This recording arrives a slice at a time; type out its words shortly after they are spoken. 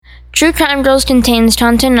True Crime Girls contains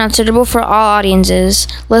content not suitable for all audiences.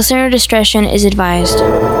 Listener discretion is advised.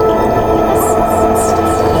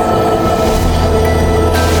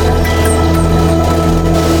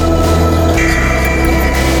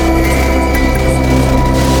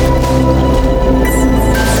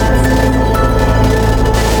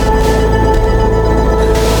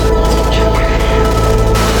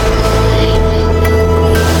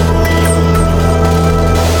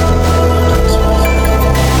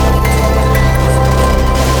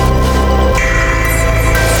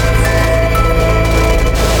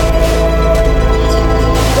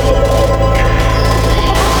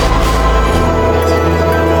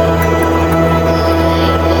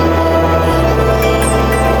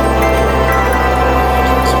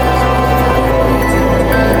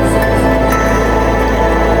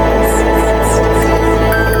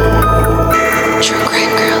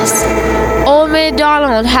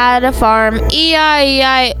 Donald had a farm.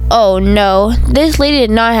 E-I-E-I-O. No, this lady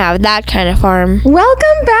did not have that kind of farm.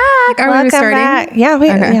 Welcome back. Are we starting? Back. Yeah,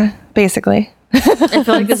 yeah, basically. I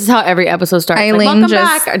feel like this is how every episode starts. Eileen like, welcome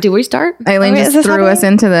back. Do we start? Eileen just threw us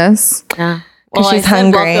into this. Yeah. Well, she's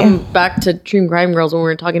hungry. Welcome back to True Crime Girls when we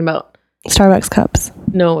were talking about Starbucks cups.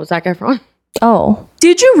 No, Zac Efron. Oh.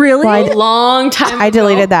 Did you really? Well, long time ago. I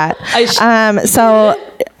deleted that.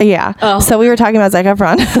 Yeah. Oh. So we were talking about Zac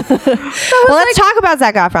Efron. Let's talk about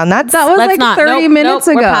Zac Efron. That was 30 minutes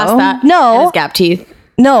ago. We're past that. No. And his gap teeth.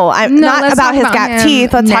 No, I'm not about his gap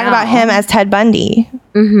teeth. Let's talk about him as Ted Bundy.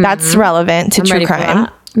 Mm-hmm. That's relevant to true crime.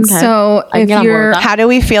 Okay. So how do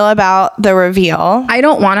we feel about the reveal? I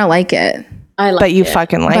don't want to like it. But you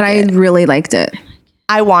fucking like it. But I really liked it.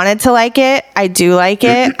 I wanted to like it. I do like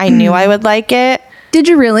it. I knew I would like it. Did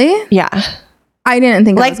you really? Yeah. I didn't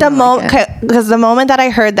think like the moment, because the moment that I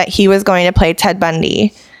heard that he was going to play Ted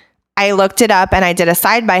Bundy, I looked it up and I did a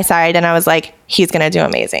side by side and I was like, he's going to do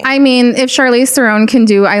amazing. I mean, if Charlize Theron can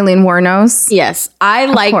do Eileen Wuornos. Yes. I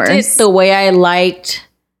liked it the way I liked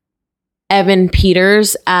Evan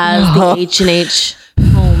Peters as the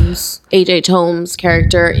H.H. Holmes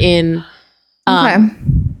character in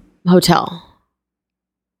Hotel.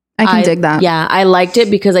 I can dig that. Yeah, I liked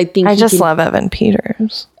it because I think I just love Evan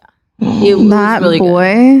Peters. That really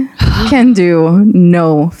boy can do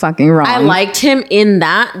no fucking wrong. I liked him in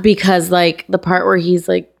that because like the part where he's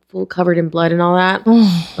like full covered in blood and all that,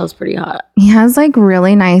 that was pretty hot. He has like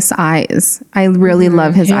really nice eyes. I really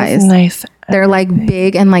love his eyes. Nice. They're like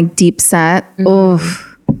big and like deep set.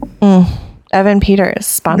 Oof. Evan Peters,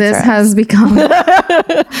 sponsor. This has become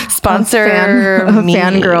sponsor a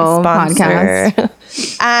fangirl podcast.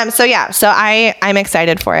 So I'm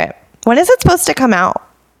excited for it. When is it supposed to come out?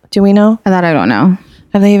 Do we know? That I don't know.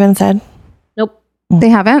 Have they even said? Nope. They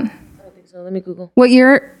haven't? I don't think so. Let me Google. What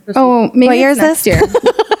year? Maybe what year is next this? Year.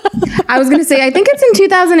 I was going to say, I think it's in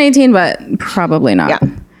 2018, but probably not. Yeah.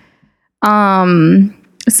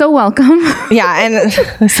 So welcome. Yeah, and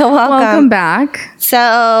so welcome back.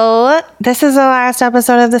 So this is the last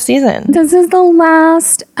episode of the season. This is the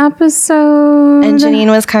last episode. And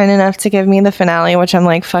Janine was kind enough to give me the finale, which I'm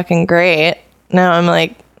like, fucking great. Now I'm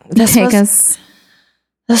like, this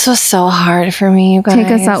was so hard for me, you guys.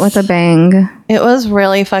 Take us out with a bang. It was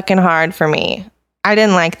really fucking hard for me. I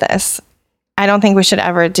didn't like this. I don't think we should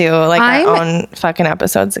ever do like our own fucking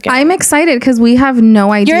episodes again. I'm excited because we have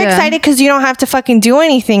no idea. You're excited because you don't have to fucking do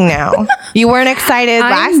anything now. You weren't excited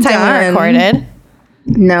last time we recorded.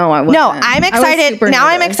 No, I wasn't. No, I'm excited. Now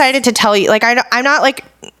I'm excited to tell you. Like I'm not like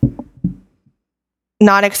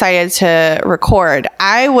not excited to record.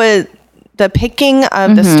 I was the picking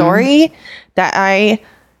of the story that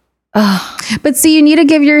but see, you need to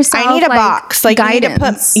give yourself. I need a box. Like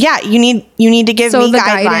guidance. You need to give me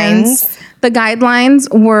guidelines. The guidelines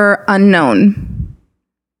were unknown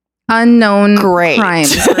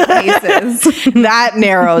crimes or cases. That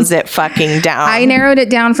narrows it fucking down. I narrowed it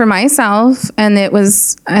down for myself, and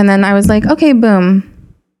then I was like, okay,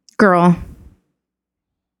 boom, girl.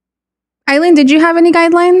 Eileen, did you have any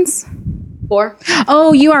guidelines? 4.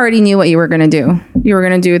 Oh, you already knew what you were gonna do. You were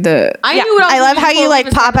gonna do the. I love how you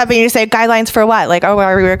like pop up and you say guidelines for what? Like, oh,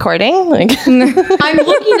 are we recording? Like, I'm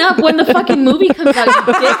looking up when the fucking movie comes out. You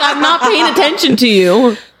dick. I'm not paying attention to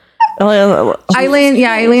you.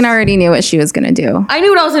 Eileen already knew what she was gonna do. I knew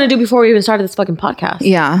what I was gonna do before we even started this fucking podcast.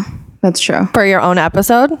 Yeah, that's true. For your own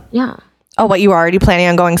episode? Yeah. Oh, what, you were already planning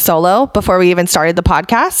on going solo before we even started the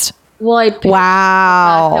podcast? Well,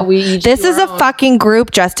 wow. This is a fucking group,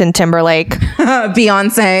 Justin Timberlake.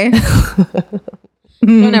 Beyonce.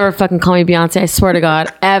 Don't ever fucking call me Beyonce. I swear to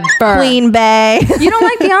God. Ever. Queen Bey. You don't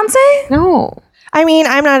like Beyonce? No. I mean,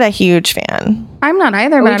 I'm not a huge fan. I'm not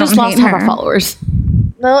either, but I just lost half our followers.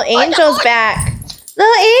 Little Angel's back.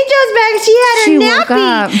 Angel's back. She had She her woke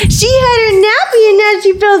up. nappy. She had her nappy and now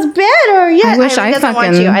she feels better. Yeah, I wish Eileen I doesn't want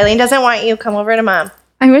fucking- you. Eileen doesn't want you. Come over to mom.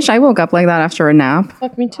 I wish I woke up like that after a nap.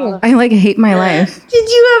 Fuck me too. I like hate my life. Did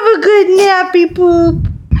you have a good nappy poop?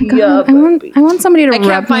 My God, I want somebody to I can't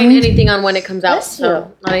rub find me. anything on when it comes out.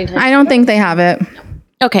 So not anytime. I don't think they have it.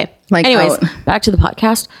 Okay. Like, anyways, out. back to the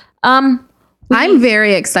podcast. I'm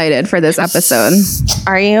very excited for this episode.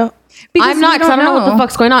 Are you? Because I'm not, we because I don't know what the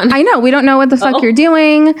fuck's going on. I know. We don't know what the fuck you're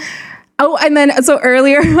doing. Oh, and then so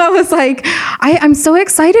earlier I was like, I'm so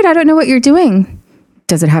excited. I don't know what you're doing.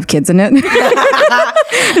 Does it have kids in it?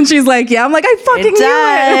 And she's like, yeah. I'm like, I fucking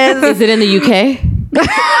knew it. Is it in the UK?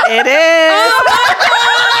 It is.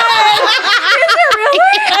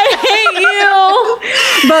 I hate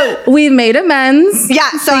you. But we've made amends. Yeah,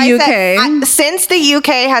 so The I UK. said, since the UK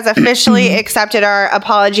has officially accepted our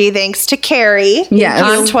apology, thanks to Carrie Yes.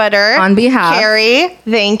 on Twitter. On behalf. Carrie,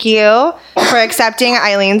 thank you for accepting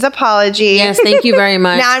Eileen's apology. Yes, thank you very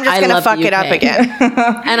much. Now I'm just I going to love the fuck it up UK. again.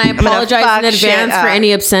 And I apologize fuck in shit advance for up.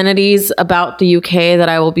 any obscenities about the UK that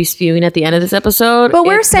I will be spewing at the end of this episode. But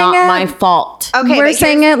we're It's saying not it- my fault. Okay, We're but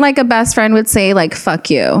saying it like a best friend would say, like, fuck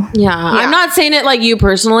you. Yeah, I'm not saying it like you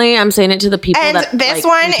personally. I'm saying it to the people and that this like,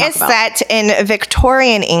 one we talk is about. set in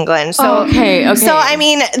Victorian England. So, Okay. so I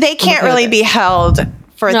mean, they can't really be held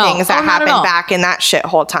for No. things that Oh, not at happened all. back in that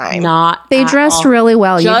shithole time. Not They at dressed all. really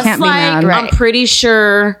well. Just You can't like be mad. I'm pretty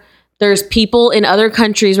sure there's people in other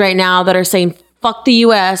countries right now that are saying fuck the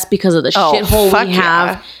US because of the shithole fuck we have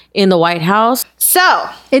yeah. in the White House. So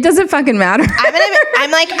It doesn't fucking matter.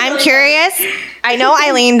 I'm curious. I know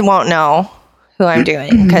Eileen won't know who I'm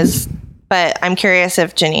doing but I'm curious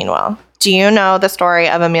if Janine will. Do you know the story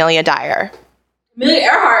of Amelia Dyer? Amelia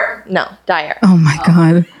Earhart. No, Dyer. Oh my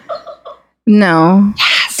God. No.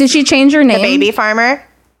 Did she change her name? The baby farmer.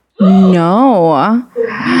 No.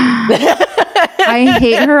 I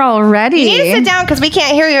hate her already. You need to sit down because we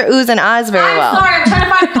can't hear your oohs and ahs very well. Sorry, I'm trying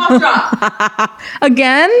to find a cough drop.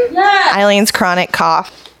 Again? Yeah. Eileen's chronic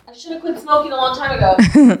cough. I should have quit smoking a long time ago.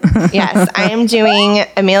 Yes, I am doing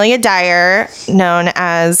Amelia Dyer, known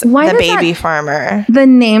as Why the does baby that- farmer. The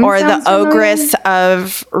name Or the sounds familiar. ogress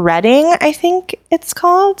of Reading, I think it's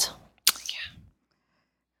called.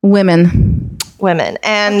 Women. Women.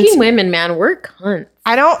 And Fucking women, man, we're cunts.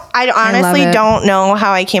 I honestly it. don't know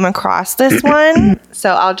how I came across this one. So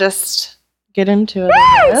I'll just get into it.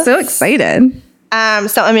 I I'm guess. so excited.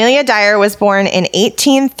 So Amelia Dyer was born in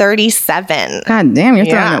 1837 God damn, you're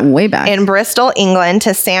throwing it way back. in Bristol, England,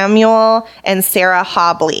 to Samuel and Sarah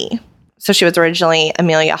Hobley. So she was originally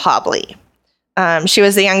Amelia Hobley. She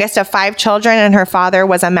was the youngest of 5 children, and her father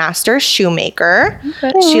was a master shoemaker.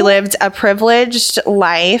 She lived a privileged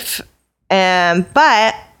life,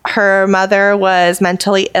 but her mother was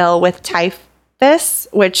mentally ill with typhus,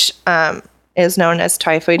 which is known as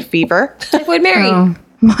typhoid fever. Typhoid Mary. Oh.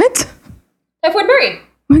 What? Typhoid Mary.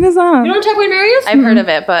 What is that? You know what Typhoid Mary is? I've heard of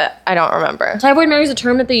it, but I don't remember. Typhoid Mary is a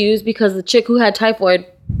term that they use because the chick who had typhoid,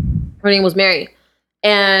 her name was Mary.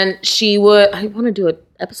 And I want to do an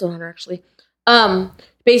episode on her actually.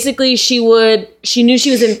 Basically she knew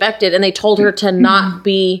she was infected and they told her to not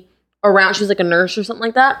be around. She was like a nurse or something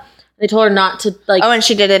like that. They told her not to like. Oh, and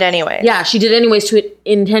she did it anyway. Yeah, she did anyways to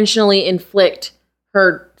intentionally inflict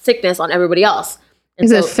her sickness on everybody else. And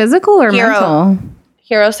Is it physical or Hero. mental?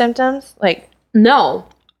 Hero symptoms? Like, No,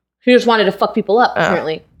 she just wanted to fuck people up.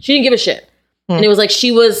 Apparently, she didn't give a shit, and it was like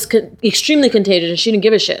she was extremely contagious, and she didn't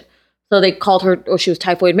give a shit. So they called her, she was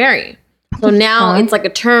Typhoid Mary. So now it's like a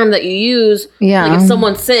term that you use. Yeah. Like if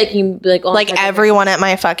someone's sick, you can be like, oh, like Typhoid everyone at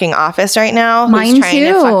my fucking office right now who's Mine trying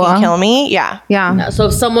to too. fucking kill me. Yeah. Yeah. Mary. So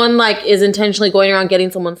if someone like is intentionally going around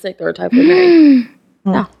getting someone sick, they're a Typhoid Mary.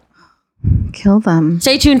 Yeah. Kill them.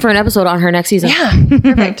 Stay tuned for an episode on her next season. Yeah.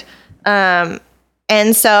 Perfect.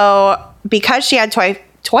 And so because she had typhoid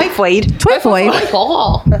Typhoid.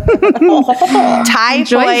 Oh. typhoid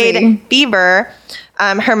Joyzy. fever,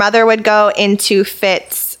 her mother would go into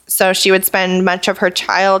fits. So she would spend much of her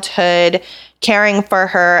childhood caring for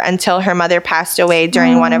her until her mother passed away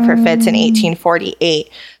during one of her fits in 1848.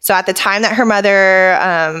 So at the time that her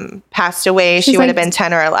mother passed away, she would have like- been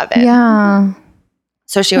 10 or 11. Yeah.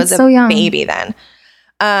 So she was That's a so young. baby then.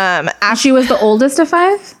 After She was the oldest of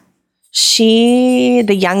 5?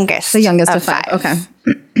 the youngest. The youngest of 5. Okay.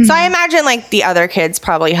 So I imagine like the other kids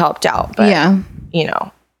probably helped out, but Yeah. you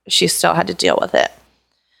know, she still had to deal with it.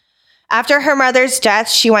 After her mother's death,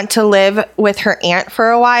 she went to live with her aunt for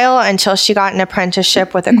a while until she got an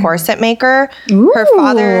apprenticeship with a corset maker. Her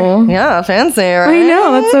father, yeah, fancy, right? I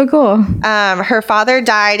know. That's so cool. Her father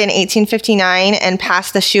died in 1859 and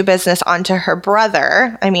passed the shoe business on to her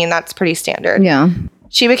brother. I mean, that's pretty standard. Yeah.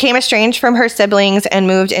 She became estranged from her siblings and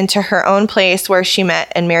moved into her own place where she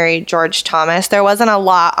met and married George Thomas. There wasn't a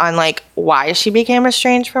lot on like why she became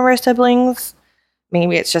estranged from her siblings.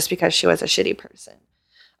 Maybe it's just because she was a shitty person.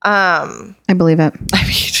 I believe it. I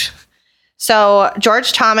mean, so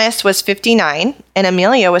George Thomas was 59 and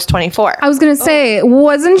Amelia was 24. I was going to say,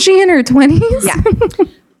 wasn't she in her 20s? Yeah.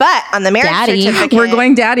 But on the marriage Daddy. certificate, We're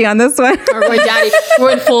going daddy on this one. We're going daddy.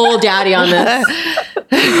 We're in full daddy on this.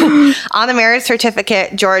 on the marriage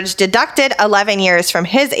certificate, George deducted 11 years from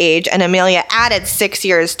his age and Amelia added 6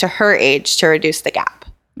 years to her age to reduce the gap.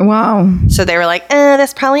 Wow. So they were like,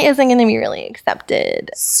 this probably isn't going to be really accepted.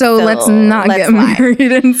 So let's not let's get lie.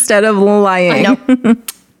 married instead of lying.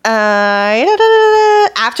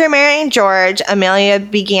 After marrying George, Amelia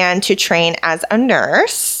began to train as a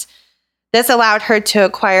nurse. This allowed her to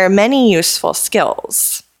acquire many useful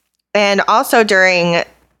skills. And also during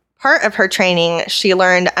part of her training, she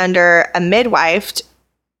learned under a midwife.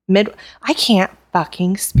 I can't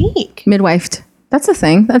fucking speak. Midwifed. That's a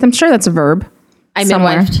thing. I'm sure that's a verb. I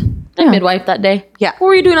somewhere. midwifed. I midwifed that day. Yeah. What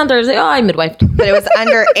were you doing on Thursday? Oh, I midwifed. But it was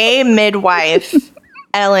under a midwife,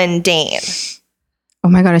 Ellen Dane. Oh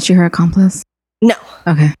my God, is she her accomplice? No,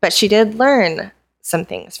 Okay. but she did learn some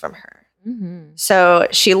things from her. Mm-hmm. So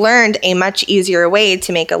she learned a much easier way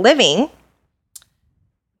to make a living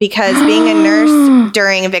because being a nurse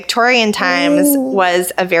during Victorian times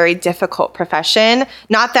was a very difficult profession.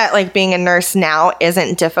 Not that like being a nurse now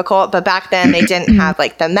isn't difficult, but back then they didn't have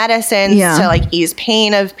like the medicines Yeah. to like ease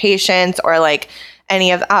pain of patients or like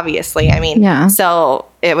any of, obviously, I mean, Yeah. so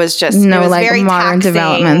it was just, it No, was like very modern taxing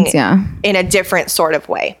developments. Yeah. in a different sort of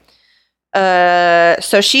way.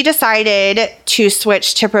 So she decided to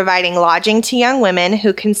switch to providing lodging to young women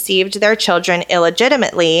who conceived their children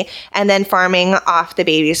illegitimately and then farming off the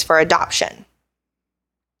babies for adoption.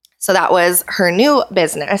 So that was her new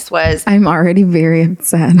business was I'm already very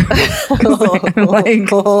upset. I'm like,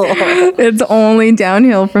 it's only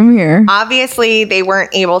downhill from here. obviously they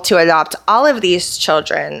weren't able to adopt all of these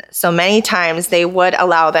children. So many times they would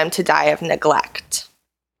allow them to die of neglect.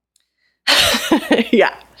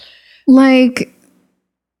 Yeah. Like,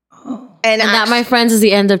 And That, my friends, is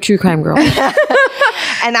the end of True Crime Girl. and that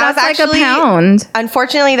that's was like actually a pound.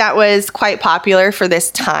 unfortunately, that was quite popular for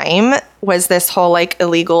this time, was this whole like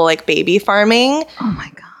illegal like baby farming. Oh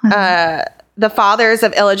my God. The fathers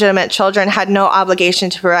of illegitimate children had no obligation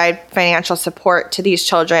to provide financial support to these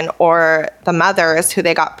children or the mothers who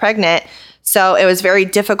they got pregnant. So it was very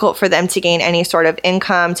difficult for them to gain any sort of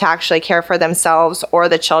income to actually care for themselves or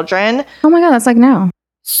the children. Oh my God, that's like now.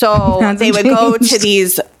 So Hasn't they would go to changed.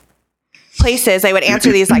 these places, they would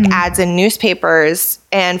answer these like ads in newspapers,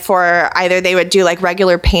 and for either they would do like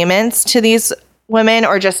regular payments to these women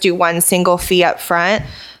or just do one single fee up front.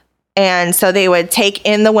 And so they would take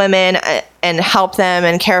in the women and help them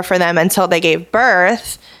and care for them until they gave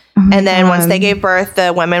birth. And then once they gave birth,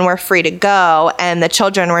 the women were free to go, and the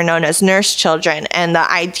children were known as nurse children. And the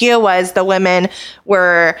idea was the women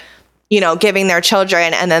were, you know, giving their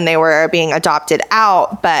children and then they were being adopted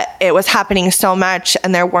out, but it was happening so much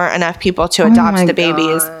and there weren't enough people to adopt my the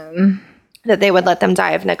babies that they would let them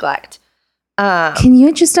die of neglect. Can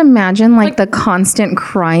you just imagine like the constant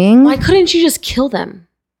crying? Why couldn't you just kill them?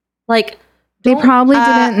 Like, They probably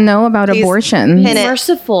didn't know about please abortion. pin it.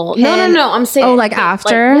 merciful. Pin- No. I'm saying. Oh, like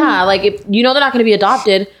after? yeah, like if you know they're not going to be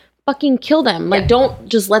adopted, fucking kill them. Like, don't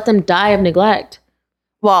just let them die of neglect.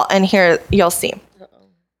 Well, and here you'll see.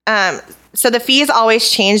 So the fees always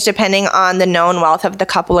change depending on the known wealth of the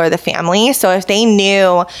couple or the family. So if they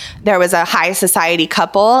knew there was a high society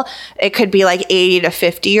couple, it could be like 80 to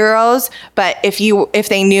 50 euros. But if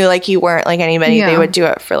they knew like you weren't like anybody, Yeah. they would do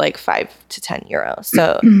it for like 5 to 10 euros.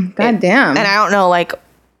 So God damn. and I don't know like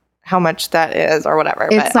how much that is or whatever,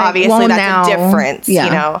 It's but like, obviously well, that's now- a difference, yeah.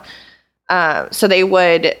 you know? So they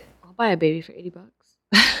would, I'll buy a baby for $80.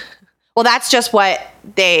 well, that's just what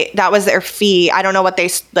that was their fee. I don't know what they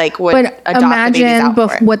like would but adopt the babies imagine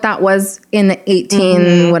out for. what that was in the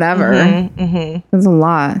 18 whatever. That's a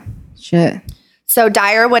lot. Shit. So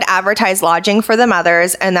Dyer would advertise lodging for the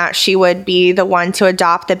mothers and that she would be the one to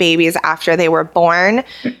adopt the babies after they were born.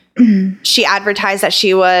 She advertised that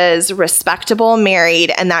she was respectable,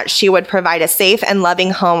 married, and that she would provide a safe and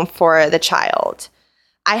loving home for the child.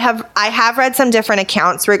 I have read some different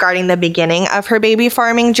accounts regarding the beginning of her baby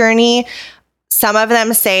farming journey. Some of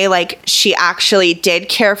them say like she actually did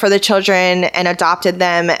care for the children and adopted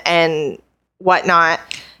them and whatnot.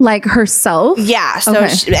 Like herself? Yeah. So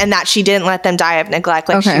Okay. and that she didn't let them die of neglect.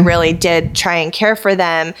 Like she Okay. really did try and care for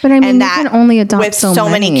them. But I mean, and you can only adopt with so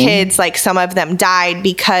many many. kids, like some of them died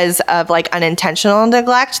because of like unintentional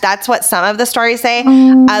neglect. That's what some of the stories say.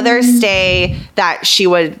 Others say that she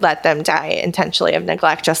would let them die intentionally of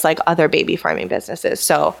neglect, just like other baby farming businesses.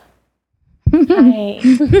 So,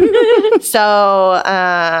 so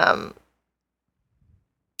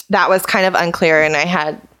that was kind of unclear, and I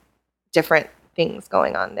had different things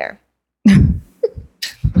going on there.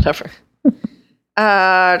 Whatever.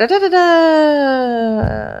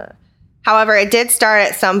 However, it did start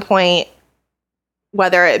at some point,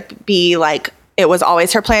 whether it be like it was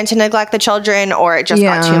always her plan to neglect the children or it just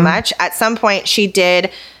got Yeah. too much. At some point, she did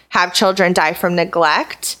have children die from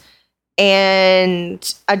neglect,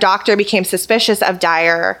 and a doctor became suspicious of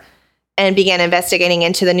Dyer and began investigating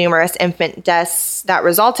into the numerous infant deaths that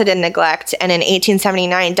resulted in neglect. And in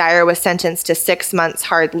 1879, Dyer was sentenced to 6 months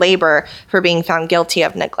hard labor for being found guilty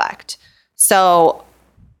of neglect. So,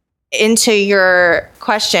 into your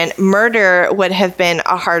question, murder would have been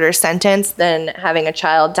a harder sentence than having a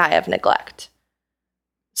child die of neglect.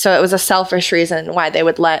 So it was a selfish reason why they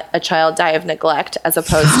would let a child die of neglect as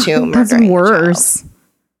opposed to murdering That's a child. worse.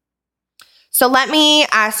 So let me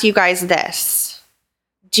ask you guys this.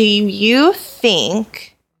 Do you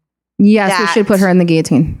think Yes, we should put her in the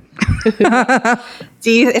guillotine.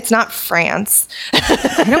 it's not France.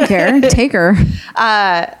 I don't care. Take her.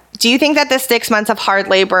 Do you think that the 6 months of hard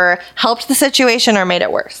labor helped the situation or made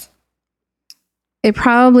it worse? It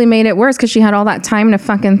probably made it worse because she had all that time to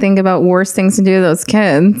fucking think about worse things to do to those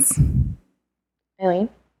kids. Eileen?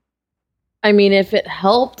 I mean, if it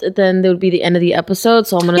helped, then that would be the end of the episode.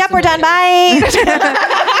 So I'm gonna. Yep, we're done. Bye.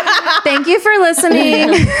 Thank you for listening.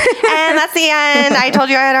 And that's the end. I told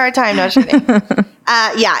you I had a hard time. No, just kidding.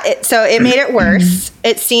 So it made it worse.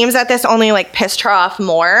 It seems that this only like pissed her off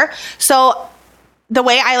more. So the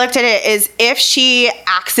way I looked at it is if she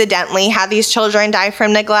accidentally had these children die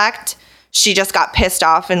from neglect, she just got pissed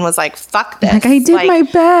off and was like, fuck this. Like, I did my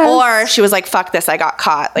best. Or she was like, fuck this, I got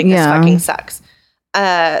caught. Like, Yeah. this fucking sucks.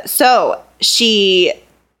 So she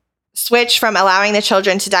switched from allowing the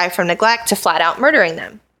children to die from neglect to flat out murdering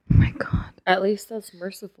them. Oh my God. At least that's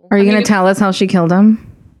merciful. Are you going to tell us how she killed him?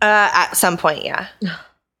 At some point, yeah. I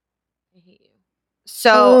hate you.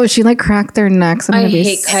 So Oh, she like cracked their necks. I'm I gonna be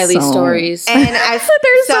hate Kylie's so- stories. and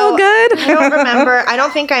They're so good. I don't remember. I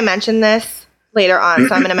don't think I mentioned this later on,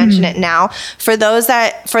 so I'm going to mention it now. For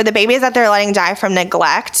the babies that they're letting die from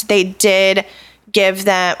neglect, they did give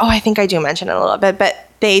them. Oh, I think I do mention it a little bit, but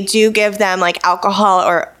they do give them like alcohol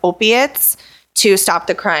or opiates to stop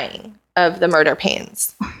the crying of the murder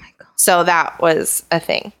pains. Oh my God. So that was a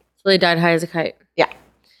thing. So they died high as a kite. Yeah.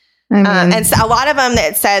 I mean, And so a lot of them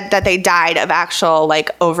that said that they died of actual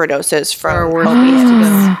like overdoses from Or worse opiates. things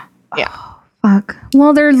to go. Yeah. fuck.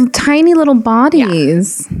 Well, they're tiny little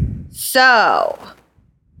bodies. So,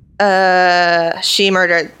 she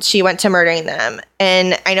went to murdering them.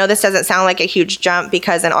 And I know this doesn't sound like a huge jump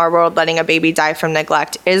because in our world, letting a baby die from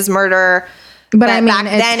neglect is murder. But I mean, back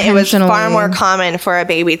then it was far intentionally. more common for a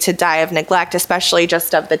baby to die of neglect, especially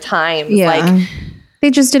just of the times. Yeah. Like They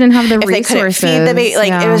just didn't have the if they couldn't resources. feed the baby, like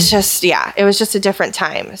Yeah. it was just a different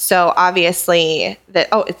time. So obviously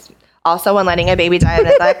it's also when letting a baby die of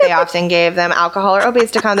neglect, they often gave them alcohol or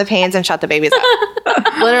opiates to calm the pains and shut the babies up.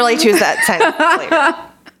 Literally choose that sentence later.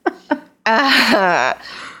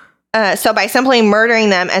 So by simply murdering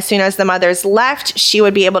them as soon as the mothers left, she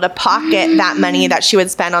would be able to pocket that money that she would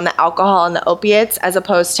spend on the alcohol and the opiates, as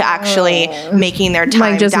opposed to actually making their time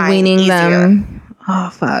like just dying weaning easier. them. Oh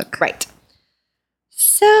fuck. Right.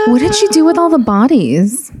 So What did she do with all the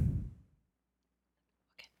bodies?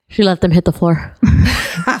 She let them hit the floor.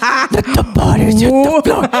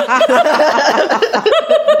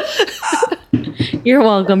 You're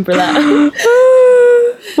welcome for that.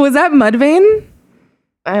 Was that Mudvayne?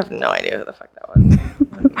 I have no idea who the fuck that was.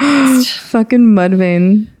 Fucking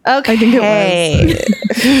Mudvayne. Okay. I think it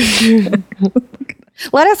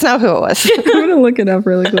Let us know who it was. I'm gonna look it up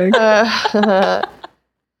really quick.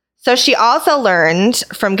 So she also learned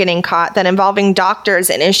from getting caught that involving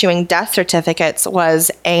doctors and issuing death certificates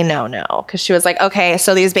was a no-no. Because she was like, okay,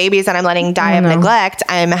 so these babies that I'm letting die of neglect,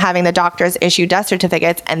 I'm having the doctors issue death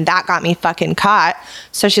certificates, and that got me fucking caught.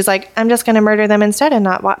 So she's like, I'm just going to murder them instead and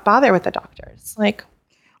not bother with the doctors. Like,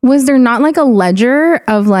 Was there not like a ledger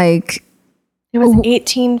of like? it was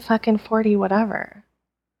 1840 whatever.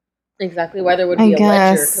 Exactly why there would I be a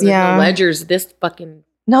ledger. guess, 'Cause yeah. there's no ledgers this fucking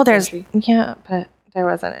No, there's, country. yeah, but there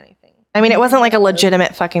wasn't anything. I mean, it wasn't like a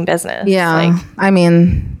legitimate fucking business. Yeah, Like, I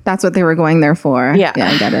mean that's what they were going there for. Yeah.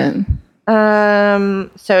 I get it.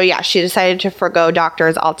 So yeah, she decided to forgo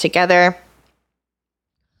doctors altogether.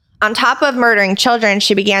 On top of murdering children,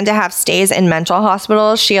 she began to have stays in mental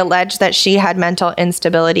hospitals. She alleged that she had mental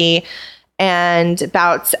instability and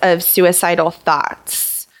bouts of suicidal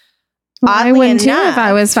thoughts. Well, I Oddly wouldn't too enough- if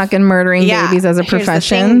I was fucking murdering babies as a here's the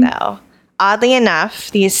profession. thing, though. Oddly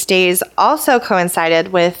enough, these stays also coincided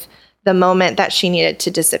with the moment that she needed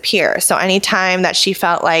to disappear. So anytime that she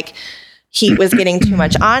felt like heat was getting too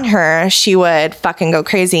much on her, she would fucking go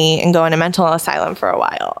crazy and go in a mental asylum for a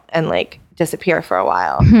while and like disappear for a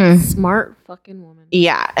while. Smart fucking woman.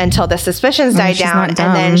 Yeah, until the suspicions died she's down not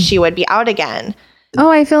and then dumb. she would be out again. Oh,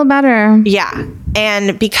 I feel better. Yeah.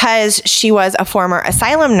 And because she was a former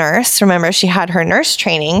asylum nurse, remember she had her nurse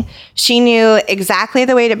training, she knew exactly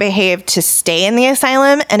the way to behave to stay in the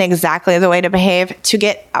asylum and exactly the way to behave to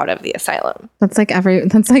get out of the asylum. That's like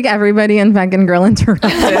everybody in fucking Girl Interrupted.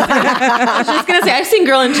 I was just gonna say I've seen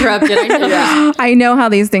Girl Interrupted. I know that. I know how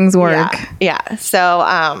these things work. Yeah. So,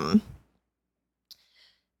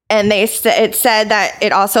 and it said that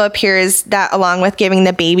it also appears that along with giving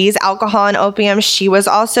the babies alcohol and opium, she was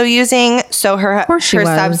also using. So her course she was.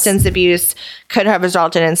 substance abuse could have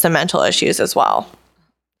resulted in some mental issues as well.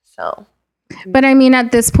 So, But I mean,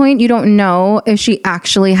 at this point, you don't know if she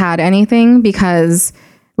actually had anything because,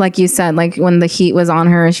 like you said, like when the heat was on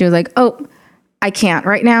her, she was like, oh, I can't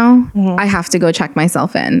right now. I have to go check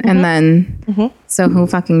myself in. And then, so who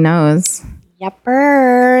fucking knows?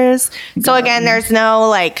 Yepers. So again, there's no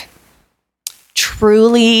like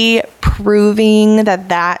truly proving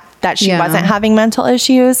that she Yeah. wasn't having mental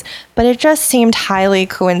issues, but it just seemed highly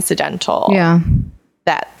coincidental Yeah.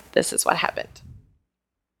 that this is what happened.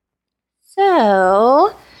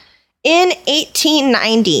 So in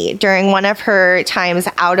 1890, during one of her times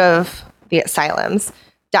out of the asylums,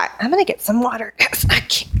 I'm going to get some water because I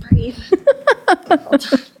can't breathe.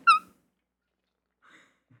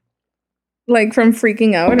 Like from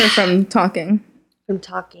freaking out or from talking? From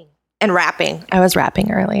talking and rapping. I was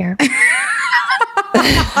rapping earlier.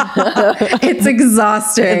 It's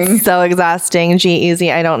exhausting. It's so exhausting.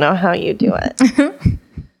 G-Eazy, I don't know how you do it.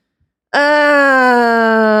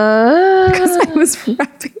 Because I was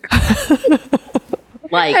rapping.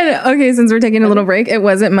 Like Okay, since we're taking a little break, it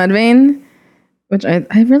wasn't Mudvayne, which I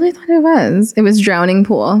really thought it was. It was Drowning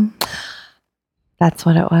Pool. That's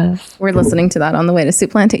what it was. We're listening to that on the way to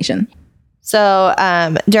Soup Plantation. So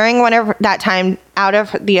during one of that time out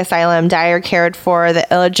of the asylum, Dyer cared for the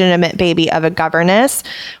illegitimate baby of a governess.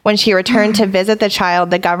 When she returned to visit the child,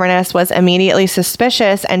 the governess was immediately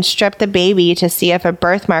suspicious and stripped the baby to see if a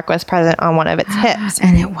birthmark was present on one of its hips.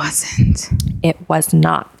 And it wasn't. It was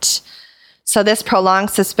not. So this prolonged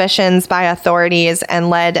suspicions by authorities and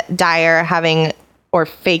led Dyer having or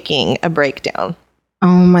faking a breakdown. Oh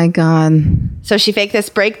my God. So she faked this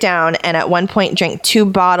breakdown and at one point drank 2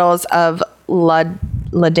 bottles of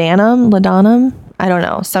laudanum, I don't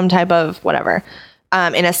know, some type of whatever,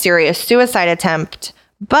 in a serious suicide attempt.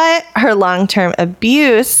 But her long-term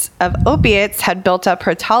abuse of opiates had built up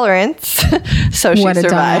her tolerance, so she What a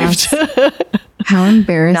survived. How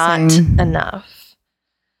embarrassing. Not enough.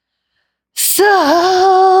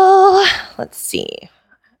 So let's see.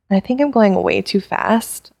 I think I'm going way too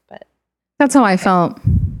fast, but That's how I felt.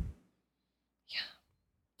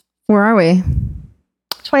 Where are we?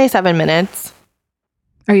 27 minutes.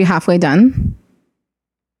 Are you halfway done?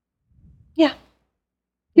 Yeah.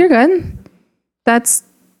 You're good. That's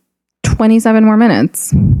 27 more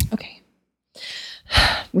minutes Okay.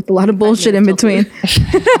 with a lot of bullshit in between.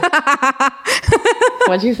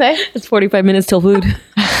 What'd you say? it's 45 minutes till food.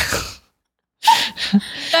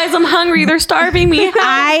 Guys, I'm hungry. They're starving me.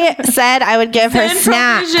 I said I would give her Send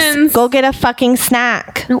snacks. provisions. Go get a fucking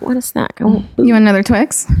snack. I don't want a snack. I want food. You want another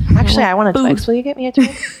Twix? Actually, I want a Twix. Will you get me a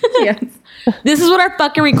Twix? Yes. This is what our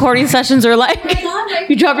fucking recording sessions are like.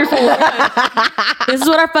 You drop your phone. This is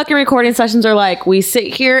what our fucking recording sessions are like. We sit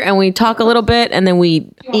here and we talk a little bit and then we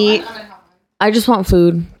Eat. I just want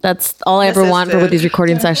food. That's all I ever is want food. with these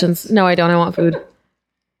recording sessions. No, I don't. I want food.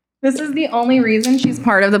 This is the only reason she's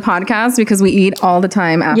part of the podcast because we eat all the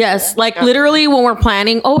time after. Yes, like literally when we're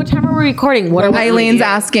planning, oh, what time are we recording? What are we Eileen's eating?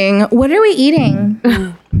 asking, what are we eating?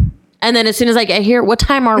 And then as soon as I get here, what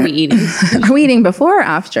time are we eating? Are we eating before or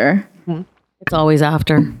after? It's always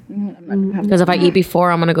after. Because if I eat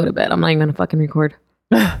before, I'm going to go to bed. I'm not even going to fucking record.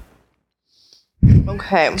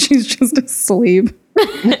 Okay. She's just asleep.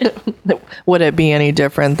 Would it be any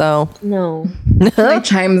different though? No. Like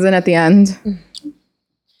chimes in at the end.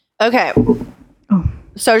 Okay.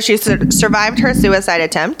 So she survived her suicide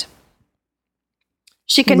attempt.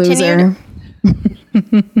 She continued.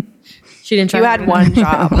 Loser. She didn't try. You had one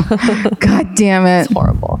job. God damn it.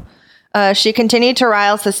 Horrible. She continued to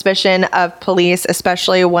rile suspicion of police,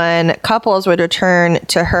 especially when couples would return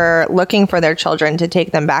to her looking for their children to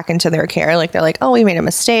take them back into their care. Like they're like, oh, we made a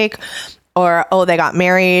mistake, or oh, they got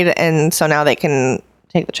married and so now they can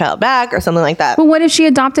take the child back or something like that. But what if she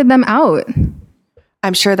adopted them out?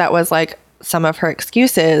 I'm sure that was like some of her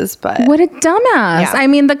excuses, but What a dumbass. Yeah. I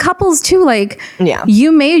mean, the couples too, like, Yeah.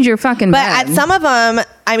 you made your fucking but bed. at some of them,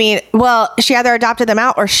 I mean, well, she either adopted them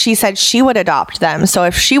out or she said she would adopt them. So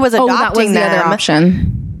if she was that was adopting the other them,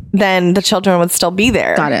 option. then the children would still be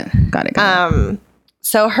there. Got it.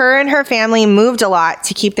 So her and her family moved a lot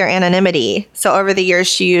to keep their anonymity. So over the years,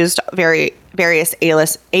 she used various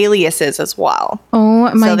aliases as well. Oh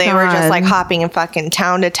my God. So they were just like hopping and fucking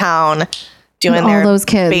town to town, doing All their those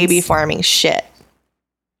kids. baby farming shit.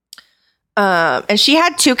 And she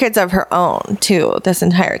had 2 kids of her own too this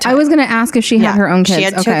entire time. I was going to ask if she had her own kids. She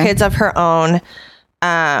had 2 kids of her own.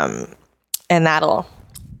 And we'll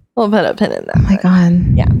put a pin in that. Oh my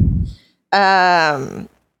God. Yeah.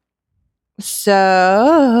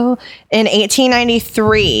 So in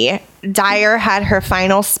 1893, Dyer had her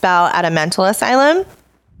final spell at a mental asylum.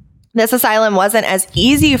 This asylum wasn't as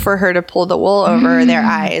easy for her to pull the wool over their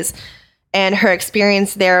eyes, and her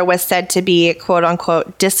experience there was said to be quote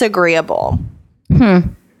unquote disagreeable.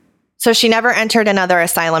 So she never entered another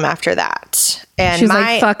asylum after that. And She's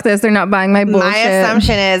like, fuck this. They're not buying my bullshit. my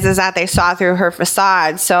assumption is that they saw through her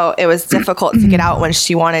facade, so it was difficult to get out when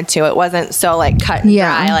she wanted to. It wasn't so like cut and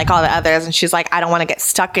Yeah. dry like all the others. And she's like, I don't want to get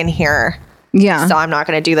stuck in here, Yeah. so I'm not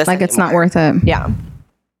going to do this. Like, it's not anymore. worth it. Yeah.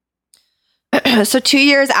 So 2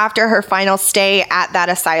 years after her final stay at that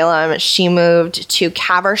asylum, she moved to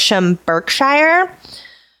Caversham, Berkshire,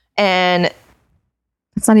 and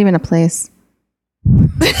It's not even a place.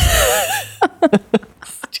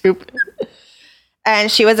 stupid.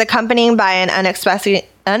 And she was accompanied by an unsuspecting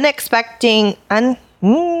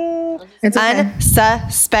It's okay.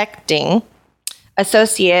 unsuspecting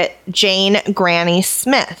associate, Jane Granny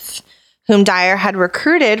Smith, whom Dyer had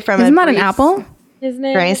recruited from Isn't that an apple? His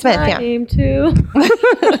name Granny is Smith, my yeah. name too.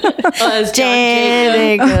 It's John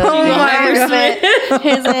Jacob. Oh my God.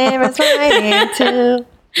 His name is my name too.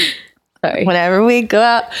 Sorry. Whenever we go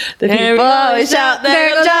out, the people always shout,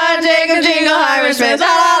 there goes John Jacob Jingleheimer Smith. La,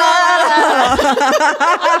 la, la, la, la.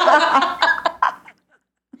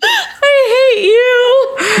 I hate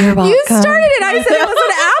you. You're welcome. You started it. I said it was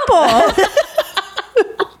an apple.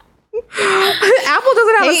 Apple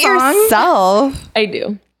doesn't have Hate a song. yourself. I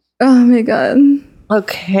do. Oh my God.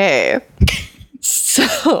 Okay.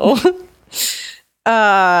 So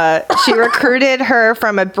she recruited her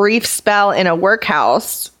from a brief spell in a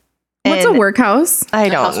workhouse. What's a And workhouse? I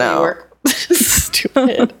don't house where you know. work.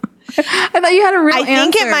 Stupid. I thought you had a real I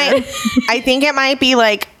think it might be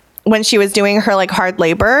like when she was doing her like hard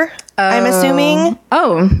labor, I'm assuming.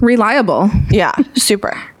 Oh, reliable. Yeah,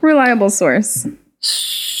 super. Reliable source.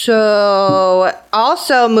 So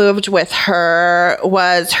also moved with her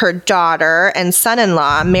was her daughter and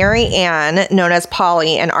son-in-law, Mary Ann, known as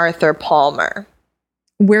Polly, and Arthur Palmer.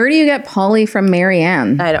 Where do you get Polly from Mary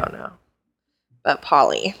Ann? I don't know. But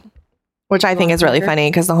Polly, which I think is really funny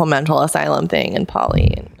because the whole mental asylum thing and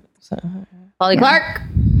Polly. And so. Polly Clark.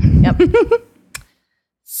 Yep.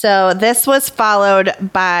 So this was followed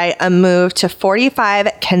by a move to 45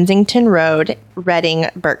 Kensington Road, Reading,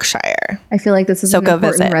 Berkshire. I feel like this is So an go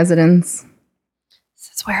important visit. residence. This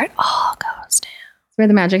is where it all goes down. It's where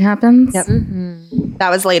the magic happens. Yep. That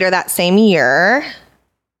was later that same year.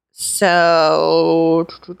 So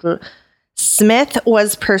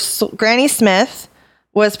Granny Smith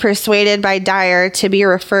was persuaded by Dyer to be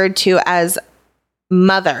referred to as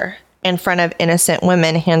mother in front of innocent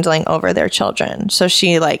women handling over their children. So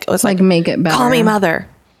she was Like, make it better. call me mother.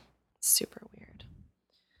 Super weird.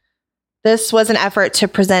 This was an effort to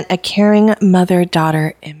present a caring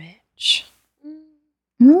mother-daughter image.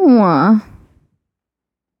 Ooh.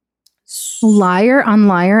 Liar on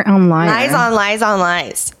liar on liar. Lies on lies on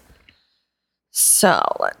lies. So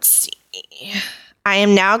let's see. I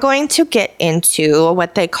am now going to get into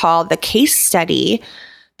what they call the case study,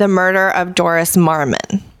 the murder of Doris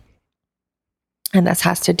Marmon. And this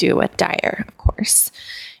has to do with Dyer, of course.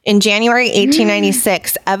 In January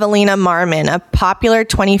 1896, Evelina Marmon, a popular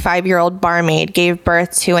 25-year-old barmaid, gave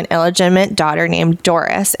birth to an illegitimate daughter named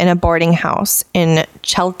Doris in a boarding house in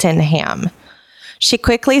Cheltenham. She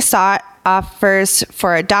quickly sought offers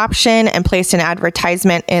for adoption and placed an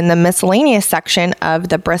advertisement in the miscellaneous section of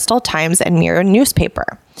the Bristol Times and Mirror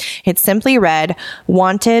newspaper. It simply read,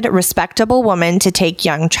 "Wanted respectable woman to take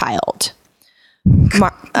young child."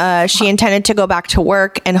 She intended to go back to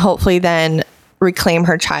work and hopefully then reclaim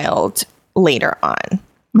her child later on.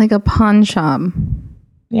 Like a pawn shop.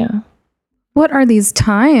 Yeah. What are these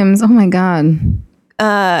times? Oh my God.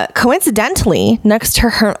 Coincidentally, next to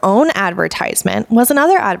her own advertisement was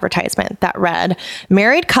another advertisement that read,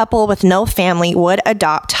 "Married couple with no family would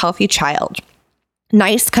adopt healthy child.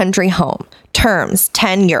 Nice country home. Terms,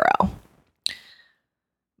 €10."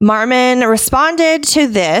 Marmon responded to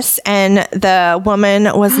this, and the woman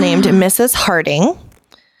was named Mrs. Harding.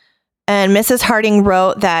 And Mrs. Harding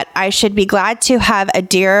wrote that I should be glad to have a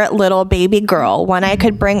dear little baby girl, one I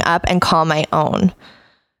could bring up and call my own.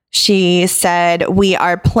 She said, "We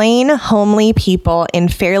are plain, homely people in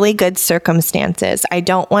fairly good circumstances. I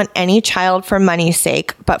don't want any child for money's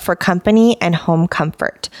sake, but for company and home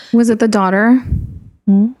comfort." Was it the daughter?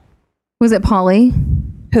 Was it Polly?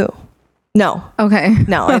 Who? No. Okay.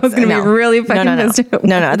 No. I was going to be really fucking pissed.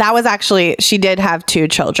 No. That was actually, she did have 2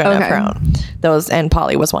 children of her own. And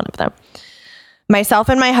Polly was one of them. "Myself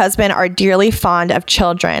and my husband are dearly fond of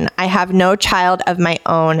children. I have no child of my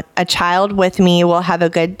own. A child with me will have a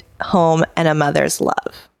good home and a mother's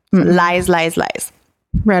love." Lies, lies, lies.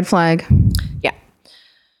 Red flag. Yeah.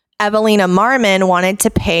 Evelina Marmon wanted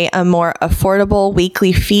to pay a more affordable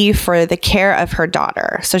weekly fee for the care of her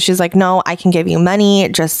daughter. So she's like, "No, I can give you money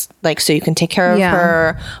just like so you can take care of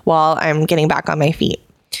her while I'm getting back on my feet."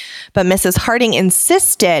 But Mrs. Harding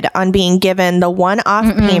insisted on being given the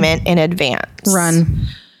one-off payment in advance. Run.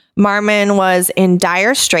 Marmon was in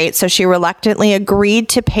dire straits, so she reluctantly agreed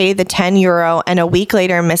to pay the €10, and a week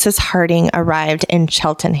later, Mrs. Harding arrived in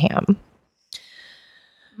Cheltenham.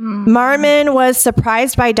 Marmon was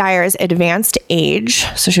surprised by Dyer's advanced age,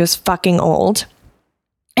 so she was fucking old,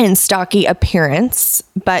 and stocky appearance,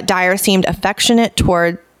 but Dyer seemed affectionate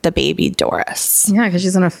toward the baby Doris. Yeah, because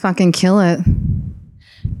she's going to fucking kill it.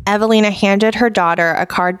 Evelina handed her daughter a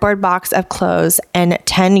cardboard box of clothes and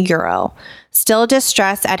 €10. Still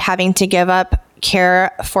distressed at having to give up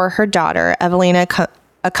care for her daughter, Evelina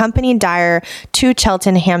accompanied Dyer to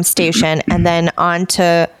Cheltenham station and then on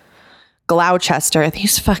to Gloucester.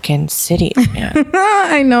 These fucking cities, man.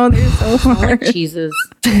 I know, they're so hard. Jesus.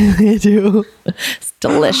 They do. It's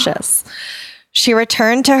delicious. She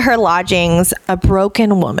returned to her lodgings, a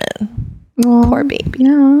broken woman. Poor baby.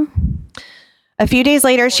 Yeah. A few days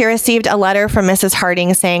later, she received a letter from Mrs.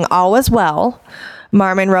 Harding saying all was well.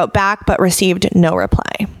 Marmon wrote back but received no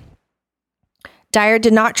reply. Dyer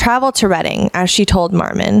did not travel to Reading, as she told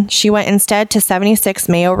Marmon. She went instead to 76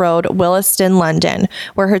 Mayo Road, Williston, London,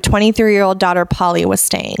 where her 23-year-old daughter Polly was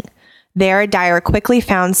staying. There, Dyer quickly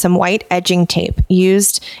found some white edging tape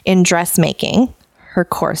used in dressmaking, her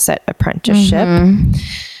corset apprenticeship,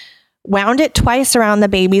 wound it twice around the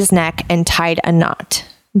baby's neck, and tied a knot.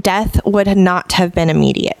 Death would not have been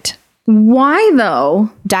immediate. Why though?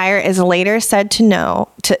 Dyer is later said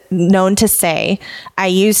known to say, "I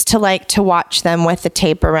used to like to watch them with the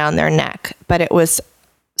tape around their neck, but it was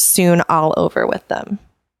soon all over with them."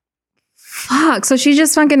 Fuck. So she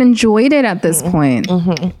just fucking enjoyed it at this point. Oh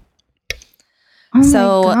my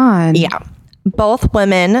God. Yeah. Both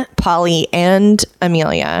women, Polly and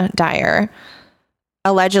Amelia Dyer,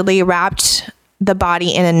 allegedly wrapped the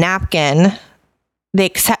body in a napkin. They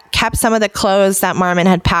kept some of the clothes that Marmon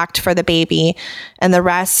had packed for the baby, and the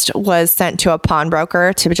rest was sent to a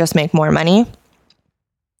pawnbroker to just make more money.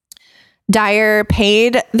 Dyer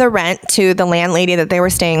paid the rent to the landlady that they were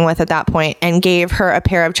staying with at that point and gave her a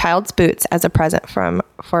pair of child's boots as a present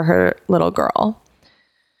for her little girl.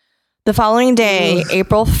 The following day,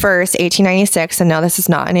 April 1st, 1896, and no, this is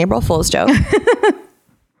not an April Fool's joke,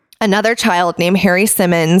 another child named Harry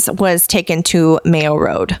Simmons was taken to Mayo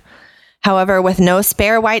Road. However, with no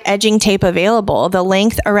spare white edging tape available, the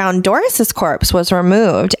length around Doris's corpse was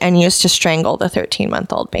removed and used to strangle the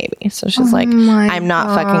 13-month-old baby. So she's like, "I'm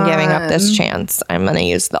not fucking giving up this chance. I'm going to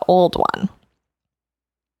use the old one."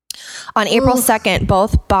 On April 2nd,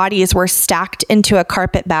 both bodies were stacked into a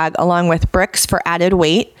carpet bag along with bricks for added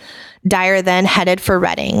weight. Dyer then headed for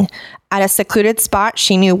Reading. At a secluded spot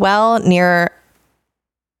she knew well near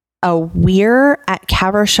a weir at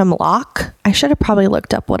Caversham Loch. I should have probably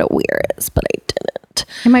looked up what a weir is, but I didn't.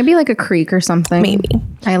 It might be like a creek or something. Maybe.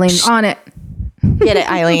 Eileen's on it. Get it,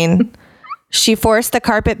 Eileen. She forced the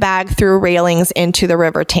carpet bag through railings into the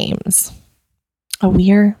River Thames. A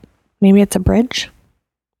weir? Maybe it's a bridge?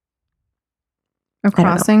 A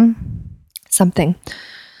crossing? Something.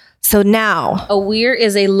 So now, A weir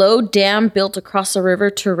is a low dam built across a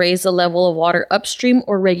river to raise the level of water upstream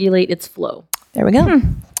or regulate its flow. there we go.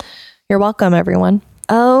 You're welcome, everyone.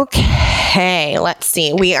 Okay, let's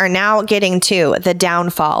see. We are now getting to the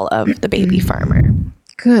downfall of the baby farmer.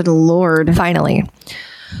 Good Lord. Finally.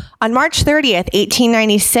 On March 30th,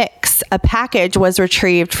 1896, a package was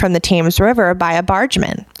retrieved from the Thames River by a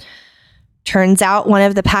bargeman. Turns out one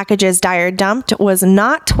of the packages Dyer dumped was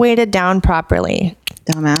not weighted down properly.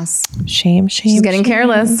 Dumbass. Shame. She's getting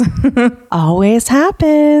careless. Always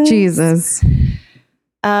happens. Jesus.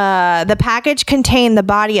 The package contained the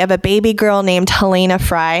body of a baby girl named Helena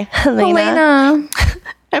Fry. Helena.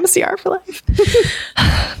 MCR for life.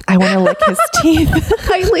 I want to lick his teeth.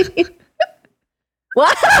 Kylie.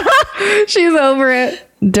 What? She's over it.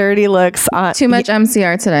 Dirty looks on. Too much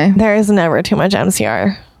MCR today. There is never too much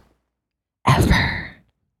MCR. Ever.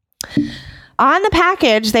 On the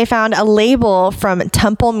package, they found a label from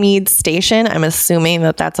Temple Mead Station. I'm assuming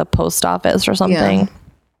that that's a post office or something.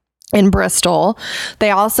 In Bristol.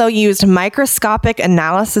 They also used microscopic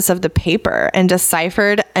analysis of the paper and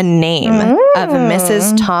deciphered a name of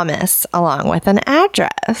Mrs. Thomas along with an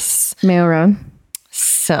address. Mayo Road.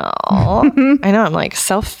 So, I know, I'm like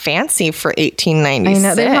so fancy for 1896. I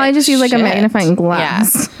know. They probably just use like a Shit. magnifying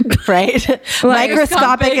glass. Yeah. Right?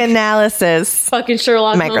 Microscopic analysis. Fucking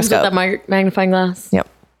Sherlock Holmes with Microscope. that magnifying glass. Yep.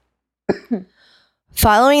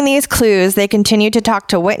 Following these clues, they continued to talk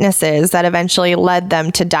to witnesses that eventually led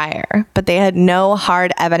them to Dyer, but they had no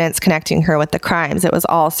hard evidence connecting her with the crimes. It was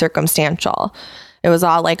all circumstantial. It was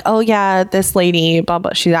all like, oh yeah, this lady, blah,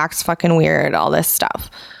 blah, she acts fucking weird, all this stuff.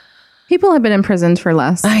 People have been imprisoned for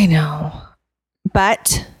less. I know.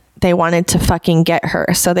 But they wanted to fucking get her,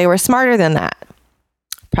 so they were smarter than that.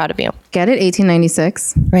 Proud of you. Get it?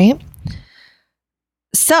 1896. Right?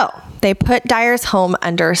 So they put Dyer's home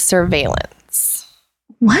under surveillance.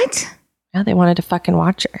 What? Yeah, they wanted to fucking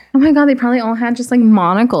watch her. Oh my God, they probably all had just like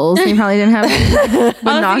monocles. They probably didn't have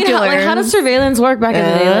binoculars. How does surveillance work back in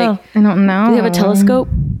the day? Like, I don't know. do they have a telescope?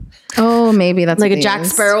 Oh, maybe that's Like what a they Jack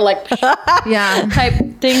use. Sparrow, like Yeah.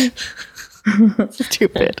 type thing?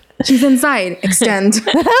 Stupid. She's inside. Extend.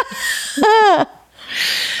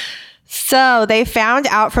 So they found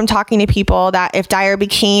out from talking to people that if it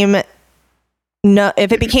became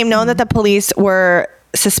known that the police were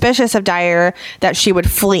suspicious of Dyer, that she would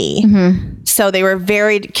flee. So they were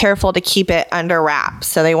very careful to keep it under wraps.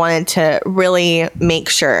 So they wanted to really make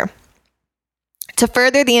sure. To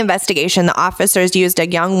further the investigation, the officers used a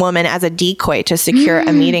young woman as a decoy to secure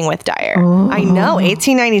a meeting with Dyer. I know,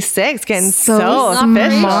 1896, getting so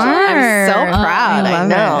official. I'm so proud. I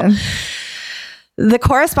know. It. The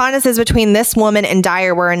correspondences between this woman and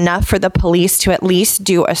Dyer were enough for the police to at least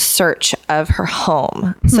do a search of her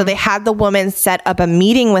home. So they had the woman set up a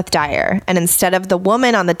meeting with Dyer, and instead of the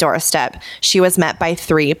woman on the doorstep, she was met by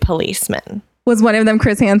 3 policemen. Was one of them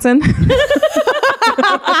Chris Hansen?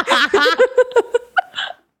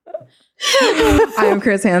 I am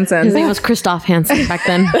Chris His Hansen. name was Christoph Hansen back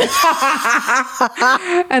then.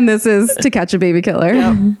 And this is To Catch a Baby Killer.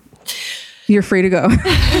 Yep. You're free to go.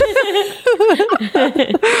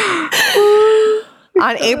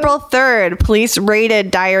 On April 3rd, police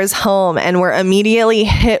raided Dyer's home and were immediately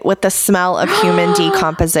hit with the smell of human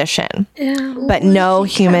decomposition. But no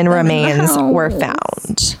human remains were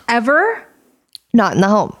found. Ever? Not in the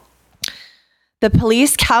home. The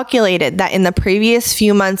police calculated that in the previous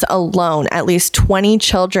few months alone, at least 20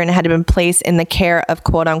 children had been placed in the care of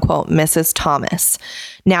quote unquote Mrs. Thomas,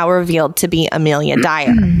 now revealed to be Amelia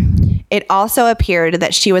Dyer. It also appeared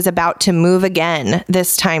that she was about to move again,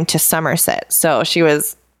 this time to Somerset. So she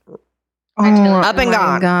was up and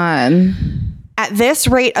gone. God. At this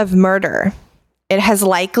rate of murder, it is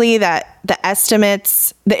likely that the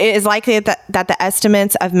estimates of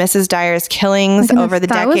Mrs. Dyer's killings Like in the over the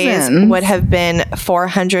decades thousands. would have been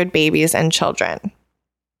 400 babies and children,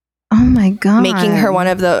 Oh my God. making her one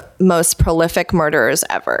of the most prolific murderers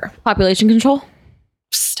ever. Population control?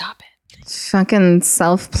 Stop it. Fucking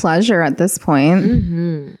self-pleasure at this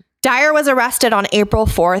point. Dyer was arrested on April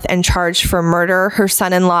 4th and charged for murder. Her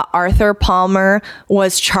son-in-law, Arthur Palmer,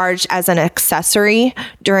 was charged as an accessory.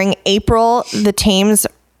 During April, the Thames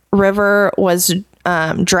River was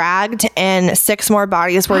dragged and 6 more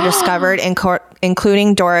bodies were discovered,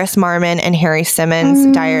 including Doris Marmon and Harry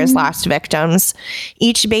Simmons, Dyer's last victims.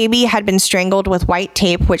 Each baby had been strangled with white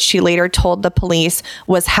tape, which she later told the police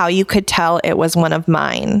was how you could tell it was one of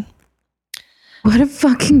mine. What a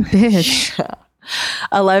fucking bitch.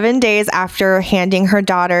 11 days after handing her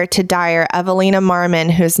daughter to Dyer, Evelina Marmon,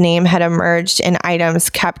 whose name had emerged in items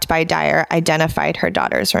kept by Dyer, identified her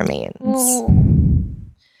daughter's remains.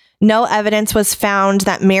 No evidence was found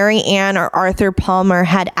that Mary Ann or Arthur Palmer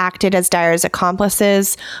had acted as Dyer's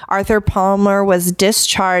accomplices. Arthur Palmer was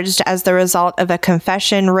discharged as the result of a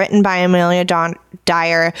confession written by Amelia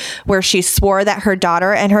Dyer, where she swore that her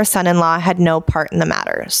daughter and her son-in-law had no part in the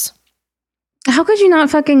matters. How could you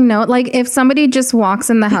not fucking know? Like, if somebody just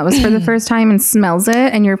walks in the house for the first time and smells it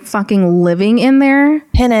and you're fucking living in there.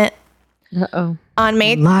 Pin it. Uh-oh. On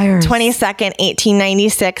May Liars. 22nd,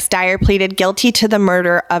 1896, Dyer pleaded guilty to the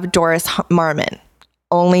murder of Doris Marmon.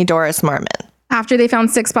 Only Doris Marmon. After they found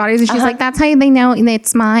 6 bodies, and she's like, that's how they know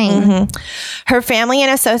it's mine. Her family and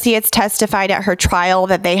associates testified at her trial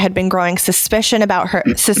that they had been growing suspicious about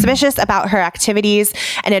her activities,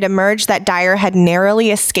 and it emerged that Dyer had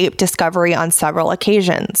narrowly escaped discovery on several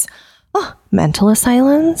occasions. Oh, mental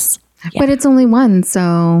asylums? But it's only one,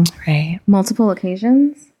 so Right. multiple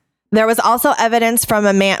occasions. There was also evidence from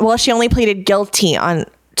a man. Well, she only pleaded guilty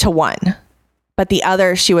to one, but the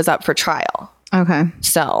other, she was up for trial. Okay.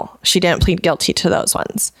 So she didn't plead guilty to those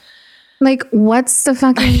ones. Like, what's the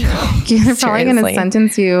fucking... You're probably going to Seriously.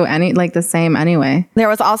 sentence you the same anyway. There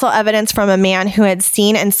was also evidence from a man who had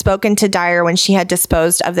seen and spoken to Dyer when she had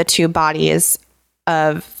disposed of the 2 bodies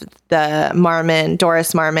of the Marmon,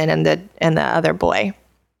 Doris Marmon, and the other boy.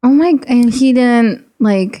 Oh my... And he didn't,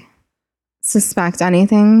 suspect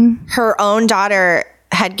anything? Her own daughter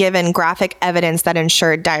had given graphic evidence that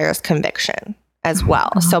ensured Dyer's conviction as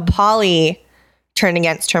well. So Polly turned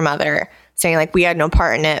against her mother, saying we had no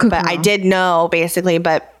part in it, but I did know basically,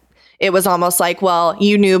 but it was almost like, well,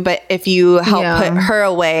 you knew, but if you help put her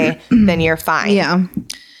away, then you're fine. Yeah.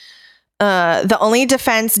 The only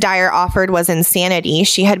defense Dyer offered was insanity.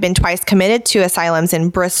 She had been twice committed to asylums in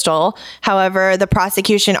Bristol. However, the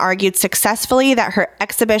prosecution argued successfully that her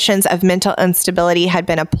exhibitions of mental instability had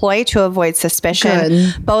been a ploy to avoid suspicion.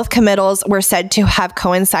 Good. Both committals were said to have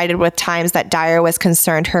coincided with times that Dyer was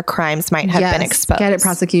concerned her crimes might have been exposed. Get it,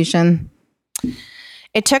 prosecution.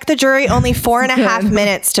 It took the jury only 4.5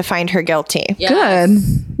 minutes to find her guilty. Yes.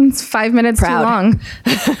 Good. It's 5 minutes Proud.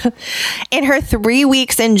 too long. In her 3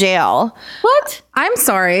 weeks in jail, What? I'm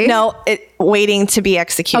sorry. waiting to be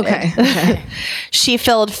executed. Okay. She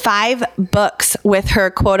filled 5 books with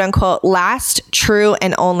her quote unquote last true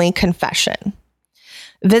and only confession.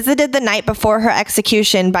 Visited the night before her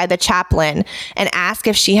execution by the chaplain and asked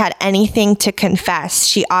if she had anything to confess.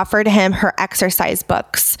 She offered him her exercise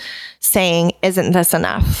books, saying, "Isn't this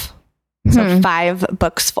enough?" So 5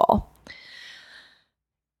 books full.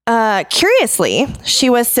 Curiously, she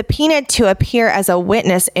was subpoenaed to appear as a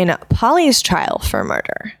witness in Polly's trial for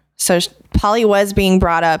murder. So Polly was being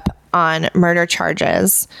brought up on murder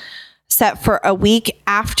charges, set for a week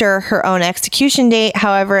after her own execution date.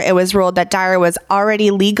 However, it was ruled that Dyer was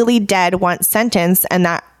already legally dead once sentenced, and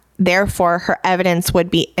that therefore her evidence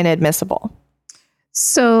would be inadmissible.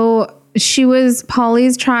 So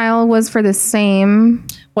Polly's trial was for the same.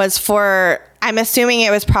 I'm assuming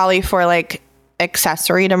it was probably for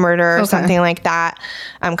accessory to murder or something like that.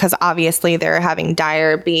 Because obviously they're having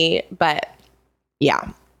Dyer but yeah.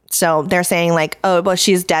 So they're saying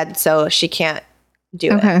she's dead, so she can't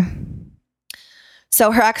do it.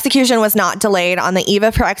 So her execution was not delayed. On the eve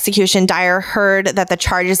of her execution, Dyer heard that the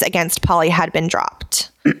charges against Polly had been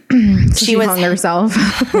dropped. She hung herself.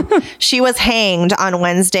 She was hanged on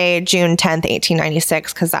Wednesday, June 10th,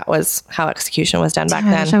 1896, because that was how execution was done back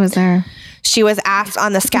I then. wish I was there. She was asked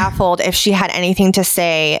on the scaffold if she had anything to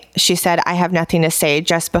say. She said, "I have nothing to say,"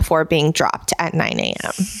 just before being dropped at 9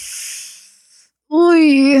 a.m.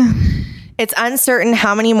 Oy. It's uncertain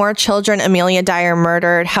how many more children Amelia Dyer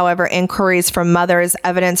murdered. However, inquiries from mothers,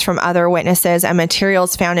 evidence from other witnesses, and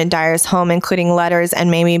materials found in Dyer's home, including letters and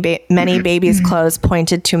many babies' clothes,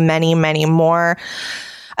 pointed to many, many more.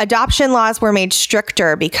 Adoption laws were made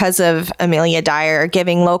stricter because of Amelia Dyer,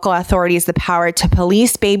 giving local authorities the power to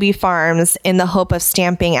police baby farms in the hope of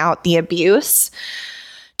stamping out the abuse.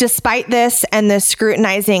 Despite this and the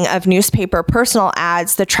scrutinizing of newspaper personal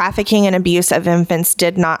ads, the trafficking and abuse of infants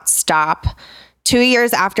did not stop. 2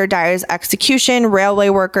 years after Dyer's execution, railway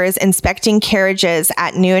workers inspecting carriages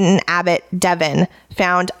at Newton Abbot, Devon,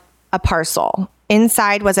 found a parcel.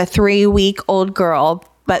 Inside was a 3-week-old girl,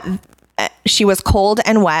 but she was cold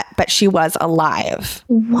and wet, but she was alive.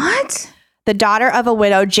 What? The daughter of a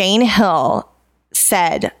widow, Jane Hill,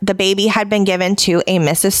 said the baby had been given to a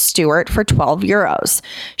Mrs. Stewart for 12 euros.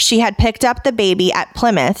 She had picked up the baby at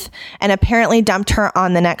Plymouth and apparently dumped her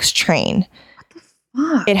on the next train.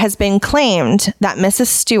 Fuck. It has been claimed that Mrs.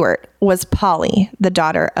 Stewart was Polly, the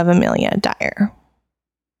daughter of Amelia Dyer.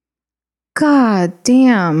 God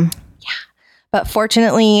damn. But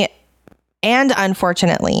fortunately and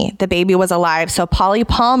unfortunately, the baby was alive. So Polly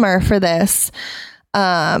Palmer for this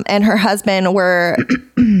and her husband were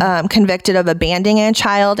convicted of abandoning a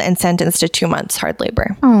child and sentenced to 2 months hard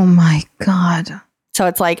labor. Oh my God. So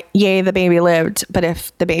it's yay, the baby lived. But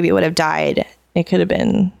if the baby would have died, it could have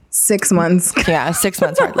been 6 months. 6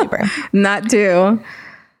 months hard labor. Not 2.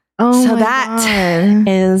 Oh, So my that God.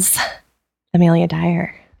 is Amelia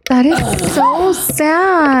Dyer. That is so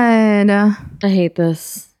sad. I hate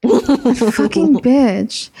this. Fucking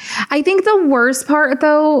bitch. I think the worst part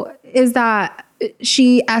though is that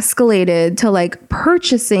she escalated to like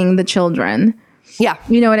purchasing the children. Yeah.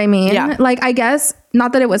 You know what I mean? Yeah. Like, I guess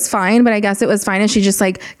not that it was fine, but I guess it was fine. And she just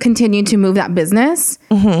like continued to move that business.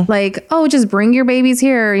 Like, oh, just bring your babies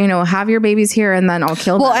here, you know, have your babies here and then I'll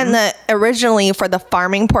kill them. Well, and originally for the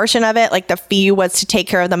farming portion of it, like the fee was to take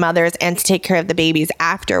care of the mothers and to take care of the babies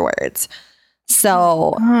afterwards.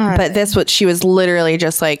 So, but she was literally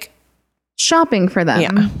just like shopping for them.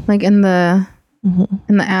 Yeah. Like in the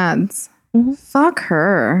ads. Fuck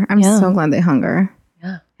her. I'm so glad they hung her.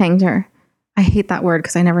 Yeah. Hanged her. I hate that word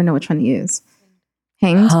because I never know which one to use.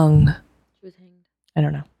 Hanged? hung. She was hanged. I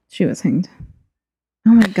don't know. She was hanged.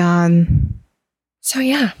 Oh my God. So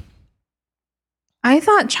yeah. I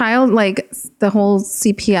thought the whole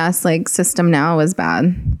CPS like system now was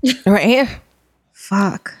bad. Right?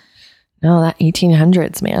 Fuck. No, that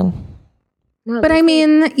 1800s, man. But I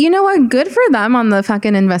mean, you know what? Good for them on the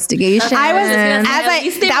fucking investigation. I was At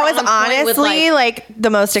least they that were was on point with, honestly like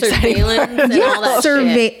the most exciting part. surveillance and all that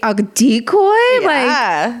shit. a decoy.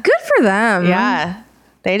 Yeah. Like, good for them. Yeah.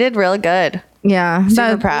 They did real good. Yeah. Super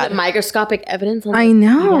That, proud. Microscopic evidence on I the-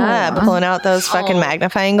 know. Yeah, pulling out those fucking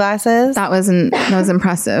magnifying glasses. That was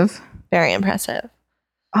impressive. Very impressive.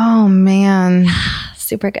 Oh man.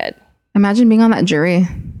 Super good. Imagine being on that jury.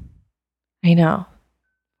 I know.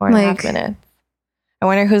 4.5 Like- minutes. I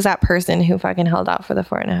wonder who's that person who fucking held out for the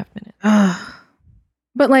 4.5 minutes.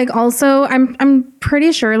 But like also I'm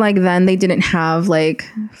pretty sure like then they didn't have like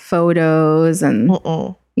photos and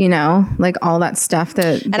you know, like all that stuff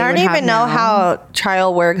that And I don't even know how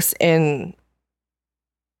trial works in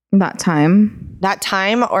that time. that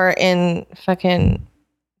time or in fucking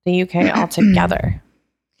the UK altogether.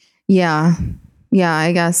 Yeah. Yeah,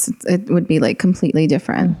 I guess it would be like completely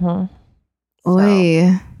different. So,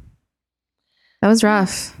 Oy. That was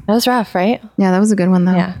rough. that was rough, right? Yeah, that was a good one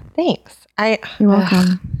though. Yeah. Thanks. You're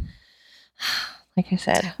welcome. Like I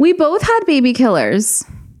said, We both had baby killers.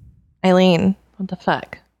 Eileen, what the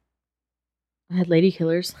fuck? I had lady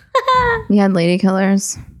killers. We had lady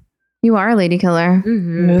killers. You are a lady killer.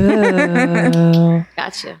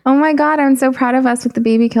 Gotcha. Oh my God, I'm so proud of us with the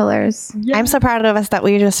baby killers. I'm so proud of us that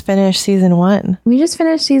we just finished season 1. We just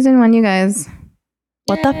finished season 1, you guys.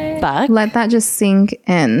 What the fuck? Let that just sink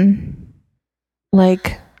in.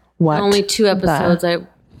 Like what? Only 2 episodes I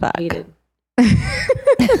fuck. hated.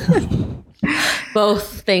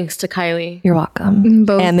 Both thanks to Kylie. You're welcome.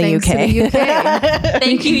 Both And the thanks to UK. the UK.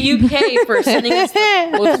 Thank you, UK, for sending us the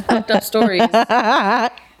most fucked up stories.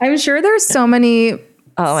 I'm sure there's so many, Oh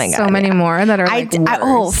my god. so many more that are like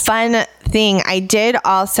worse. Fun thing. I did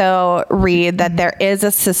also read that there is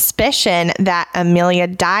a suspicion that Amelia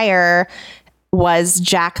Dyer was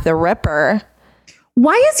Jack the Ripper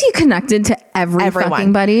Why is he connected to everyone?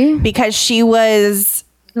 Fucking buddy? because she was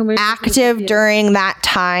Nobody- active during that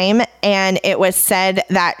time, and it was said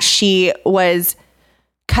that she was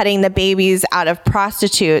cutting the babies out of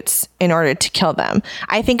prostitutes in order to kill them.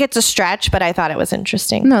 I think it's a stretch, but I thought it was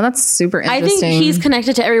interesting. No, that's super I interesting. think he's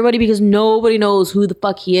connected to everybody because nobody knows who the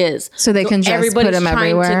fuck he is. So they can just put him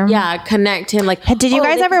trying everywhere? connect him. Like, Did you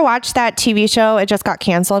guys ever watch that TV show? It just got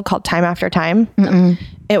canceled called Time After Time.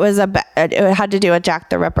 It was it had to do with Jack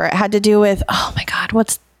the Ripper. It had to do with, oh my God,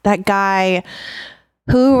 what's that guy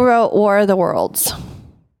who wrote War of the Worlds?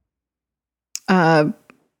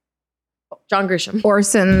 John Grisham?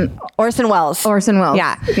 Orson Welles. Welles.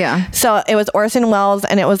 Yeah. Yeah. So it was Orson Welles,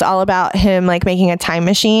 and it was all about him like making a time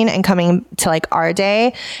machine and coming to like our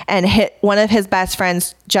day, and one of his best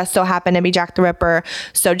friends just so happened to be Jack the Ripper.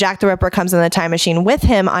 So Jack the Ripper comes in the time machine with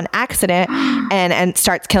him on accident and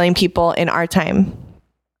starts killing people in our time.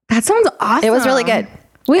 That sounds awesome. It was really good.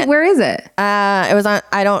 Wait, where is it? It was on,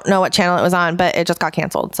 I don't know what channel it was on, but it just got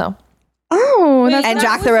canceled. So, Oh, that's, and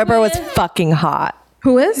Jack the Ripper was fucking hot.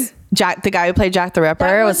 who is? Jack, the guy who played Jack the Ripper,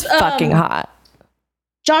 That was was, fucking hot.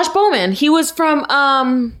 Josh Bowman. He was from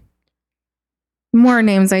More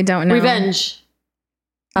names I don't know. Revenge.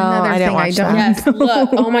 Another I didn't thing watch I don't that. Yes. Look.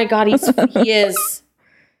 Oh my God. He is.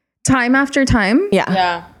 Time after time. Yeah.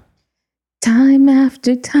 Yeah. Time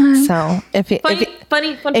after time. So if you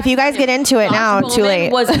Funny. if you guys get into it Josh now, Bowman too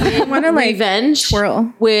late. Was in Wanna, like, Revenge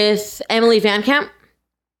twirl. with Emily Van Camp.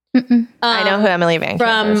 I know who Emily Van Camp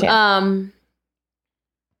from is. Yeah.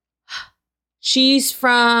 She's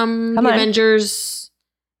from Come the on. Avengers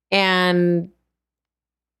and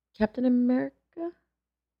Captain America.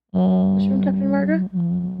 Was she from Captain America?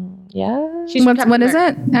 Yeah. She's from Captain What is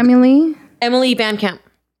America. it? Emily? Emily Van Camp.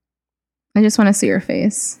 I just want to see her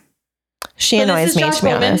face. She So this annoys is me, Josh to be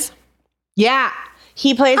Bowman. honest. Yeah.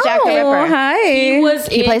 He plays Jack the Oh, Ripper. hi.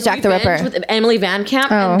 He plays Jack the Ripper. with Emily Van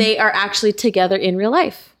Camp, Oh. and they are actually together in real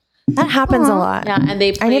life. That happens a lot. Yeah, and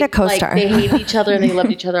they I need a played, co-star. Like, they hated each other and they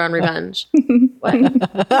loved each other on Revenge.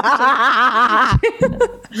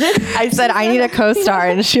 I said I need a co-star,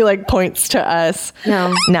 and she like points to us.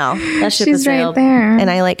 No, No, that ship She's is right sailed. there. and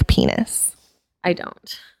I like penis. I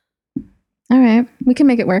don't. All right. We can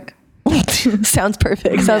make it work. Sounds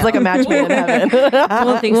perfect. Sounds like a match made in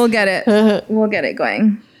heaven. We'll get it. We'll get it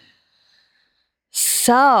going.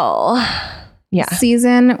 So, yeah.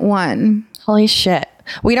 Season 1. Holy shit.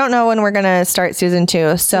 We don't know when we're gonna start season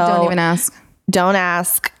 2, so Don't even ask. don't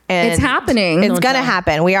ask. And It's happening. It's gonna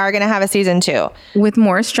happen. We are gonna have a season 2. With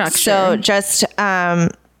more structure. So just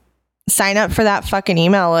sign up for that fucking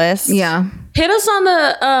email list. yeah. Hit us on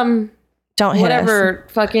the Don't hit us. whatever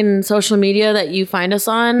fucking social media that you find us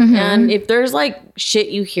on, and if there's like shit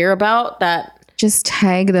you hear about that. Just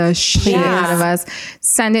tag the shit out of us.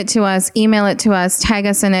 Send it to us. Email it to us. Tag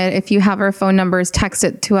us in it. If you have our phone numbers, text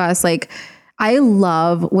it to us. Like, I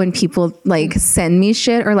love when people like send me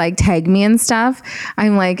shit or like tag me and stuff.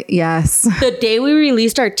 I'm like, yes. The day we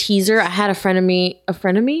released our teaser, I had a friend of mine.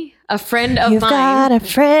 You've got a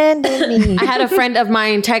friend in me. I had a friend of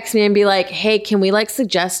mine text me and be like, "Hey, can we like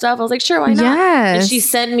suggest stuff?" I was like, "Sure, why not?" Yes. And she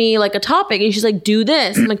sent me like a topic, and she's like, "Do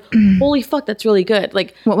this." I'm like, "Holy fuck, that's really good!"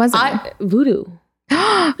 Like, What was it? Voodoo.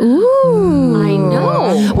 Ooh. I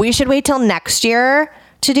know. We should wait till next year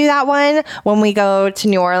to do that one when we go to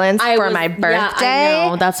New Orleans for my birthday. Yeah, I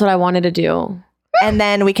know. That's what I wanted to do. And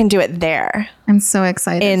then we can do it there I'm so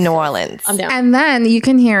excited. in New Orleans. I'm down. And then you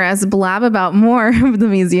can hear us blab about more of the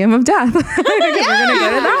Museum of Death. We're going to go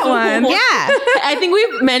to that one. Yeah. I think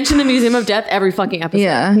we've mentioned the Museum of Death every fucking episode.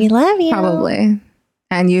 Yeah. We love you. Probably.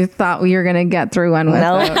 And you thought we were going to get through one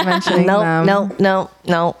without mentioning them.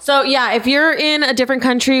 No. So yeah, if you're in a different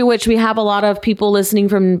country, which we have a lot of people listening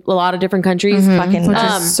from a lot of different countries, Fucking Which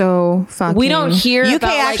nuts. is so fucking. we don't hear UK about,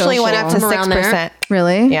 like, actually went up to from around there. 6%.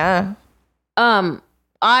 Really? Yeah.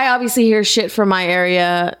 I obviously hear shit from my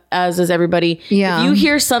area, as does everybody. Yeah. If you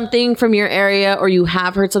hear something from your area, or you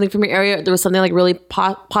have heard something from your area, there was something like really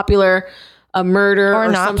popular, a murder Or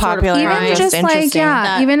or not some sort of popular. Even crime. Just just like, interesting.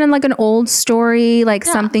 yeah, even in like an old story, like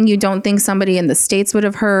something you don't think somebody in the States would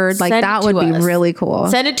have heard, like Send that it would to be us. really cool.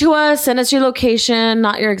 Send it to us. Send us your location,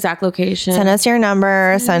 not your exact location. Send us your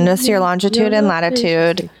number. Send us your longitude and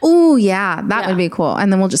latitude. Oh, yeah, that would be cool.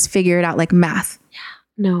 And then we'll just figure it out like math.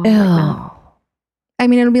 No. Oh. I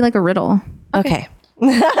mean, it'll be like a riddle. Okay.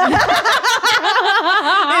 It's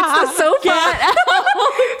the sofa.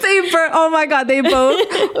 Oh my God, they both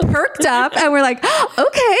perked up and we're like,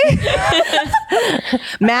 okay.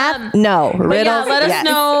 Math? No. But Riddles? yeah, let us yes.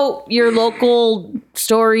 know your local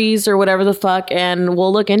stories or whatever the fuck, and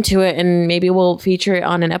we'll look into it, and maybe we'll feature it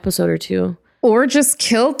on an episode or two. Or just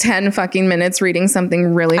kill 10 fucking minutes reading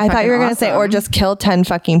something really I thought you were going to say, or just kill 10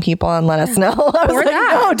 fucking people and let us know. I was Or like,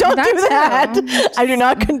 that. no, don't That do too. that. I do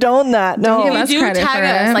not condone that. No. give You us do credit tag for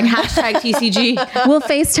us, it. like hashtag TCG. We'll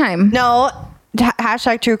FaceTime. No.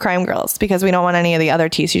 Hashtag True Crime Girls, because we don't want any of the other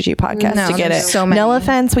TCG podcasts No, to get it. there's so many. No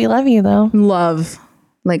offense. We love you, though. Love.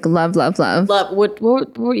 Like love. Love,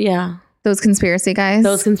 what, yeah. Those conspiracy guys.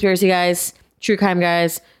 Those conspiracy guys, true crime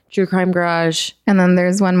guys, true crime garage. And then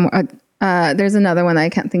there's one more. There's another one that I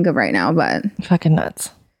can't think of right now, but Fucking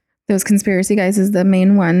nuts. those conspiracy guys is the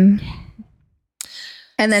main one.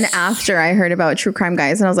 And then after I heard about true crime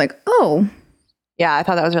guys, and I was like, oh, Yeah, I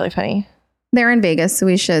thought that was really funny. they're in Vegas, so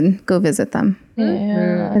we should go visit them.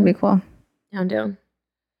 Yeah. That'd be cool. Down.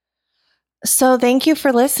 So thank you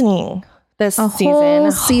for listening this A season.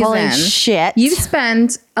 whole Holy season. shit. You've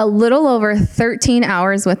spent a little over 13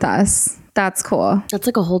 hours with us. That's cool. That's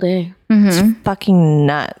like a whole day. fucking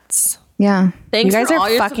nuts. Yeah. Thanks You guys for are all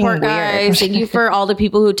your fucking support, weird. guys. Thank you for all the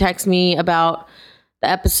people who text me about the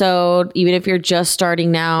episode, even if you're just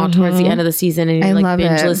starting now towards the end of the season and I you're like love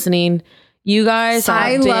binge it. listening. You guys,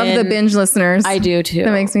 I have love the been- binge listeners. I do too.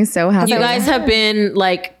 That makes me so happy. You guys have been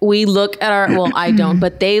like, we look at our, well, I don't,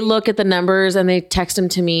 but they look at the numbers and they text them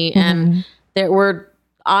to me, and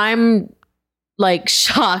I'm like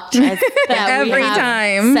shocked that Every we have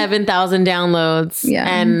time. 7,000 downloads. Yeah.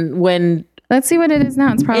 And when Let's see what it is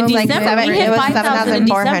now. It's probably like December, we It hit was 5,000 in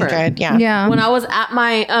 7,400. Yeah. yeah. when I was at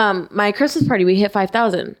my my Christmas party, we hit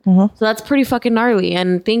 5,000. So that's pretty fucking gnarly.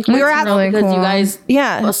 And thank you, We were at- Really because cool. you guys,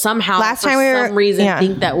 Yeah. somehow Last for time we were- some reason yeah.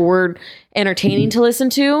 think that we're entertaining to listen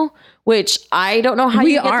to. Which I don't know how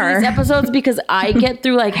We you get are. through these episodes, because I get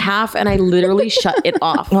through like half and I literally shut it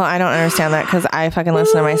off. Well, I don't understand that because I fucking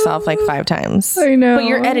listen to myself like 5 times. I know. But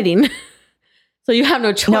you're editing. So you have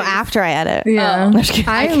no choice. No, after I edit. Yeah. Oh.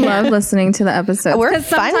 I love listening to the episodes. We're 'Cause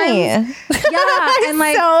funny. Yeah. And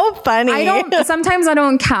like, so funny. sometimes I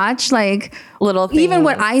don't catch like little things. even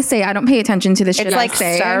what I say. I don't pay attention to the shit It's I like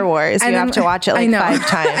say. Star Wars. You And have then- to watch it like I know. 5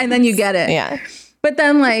 times. And then you get it. Yeah. But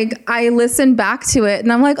then like I listen back to it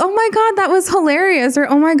and I'm like, oh my God, that was hilarious. Or,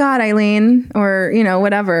 oh my God, Eileen, or,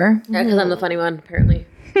 whatever. Yeah, because I'm the funny one, apparently.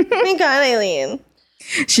 Oh my God, Eileen.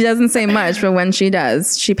 She doesn't say much, but when she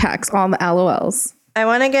does, she packs all the LOLs. I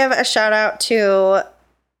want to give a shout out to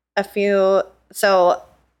a few. So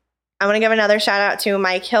I want to give another shout out to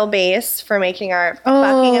Mike Hill Bass for making our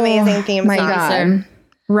fucking amazing theme my song. God.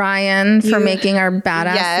 Ryan for making our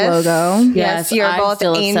badass Yes. logo. Yes, you're I'm both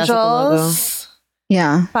still obsessed with the logo. angels.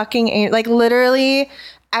 Yeah. Fucking like literally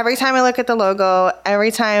every time I look at the logo,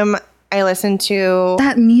 every time I listen to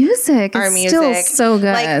That music our is music, still so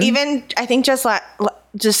good. Like even I think just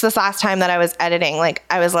this last time that I was editing, like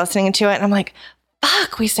I was listening to it and I'm like,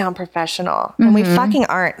 fuck, we sound professional. And we fucking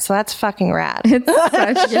aren't. So that's fucking rad.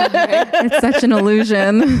 it's such an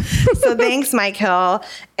illusion. So thanks, Mike Hill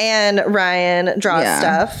and Ryan Draws Yeah.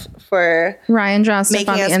 Stuff for Ryan draws stuff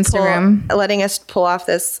making on the us Instagram. letting us pull off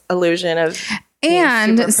this illusion of being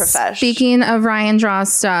And super profesh. speaking of Ryan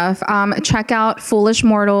Draws stuff, check out Foolish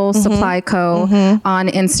Mortal Supply Co. on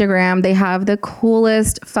Instagram. They have the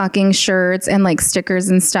coolest fucking shirts and like stickers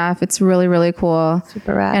and stuff. It's really, really cool.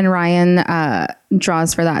 Super rad. And Ryan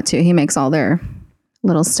draws for that too. He makes all their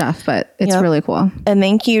little stuff, but it's Yep. really cool. And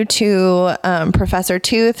thank you to Professor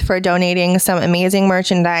Tooth for donating some amazing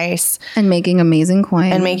merchandise And making amazing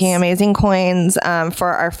coins. and making amazing coins for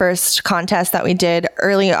our first contest that we did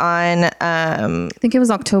early on. I think it was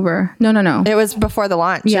October. No. It was before the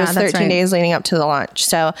launch. Yeah, It was that's 13 right. days leading up to the launch.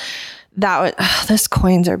 So that was, those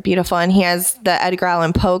coins are beautiful. And he has the Edgar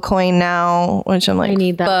Allan Poe coin now, which I'm like, I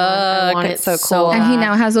need that one. I fuck, want it's it so cool. And he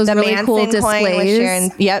now has those the really cool Manson coin with displays.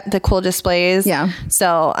 Sharon, yep, the cool displays. Yeah.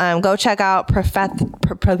 So go check out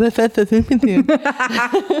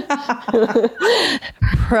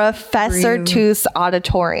Professor Breathe. Tooth's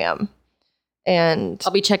Auditorium. And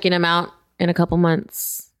I'll be checking them out in a couple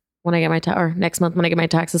months when I get my or next month when I get my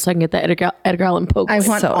taxes, so I can get the Edgar Allan Poe. I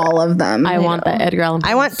want So- all of them. I want the Edgar Allan Poe.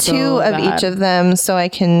 I want so 2 of bad. each of them so I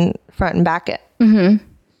can front and back it. Mm-hmm.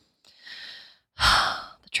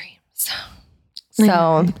 The dreams.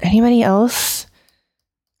 So anybody else?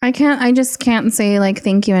 I just can't say like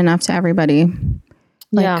thank you enough to everybody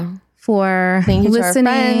Yeah. for Thank you listening. to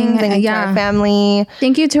our friends. Thank you to our family.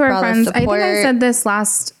 Thank you to our all the friends. I think I support. said this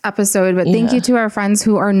last episode, but thank Yeah. you to our friends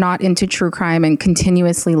who are not into true crime and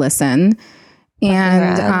continuously listen.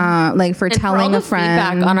 And like for And for telling all a the friend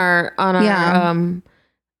feedback on our Yeah.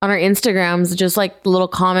 on our Instagrams, just like little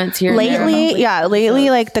comments here. and there. Lately,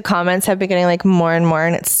 like the comments have been getting like more and more,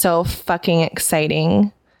 and it's so fucking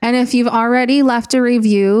exciting. And if you've already left a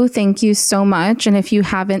review, thank you so much. And if you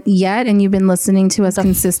haven't yet and you've been listening to us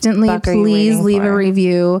consistently, fuck are you please waiting leave a for?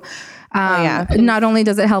 review. yeah. Not only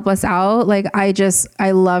does it help us out, like I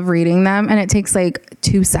love reading them and it takes like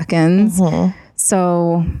 2 seconds. Mm-hmm.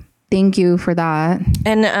 So thank you for that.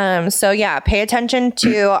 And so yeah, pay attention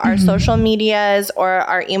to our social medias or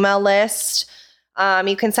our email list.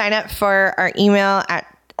 You can sign up for our email at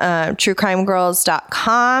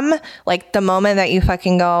truecrimegirls.com. Like the moment that you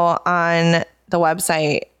fucking go on the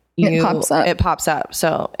website, It pops up. It pops up.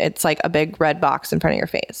 So it's like a big red box in front of your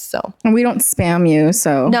face. So And we don't spam you,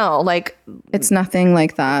 so no, like it's nothing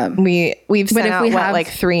like that. we've sent if out we have- like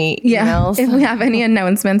 3 Yeah. emails. If we have any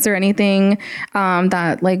announcements or anything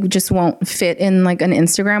that like just won't fit in like an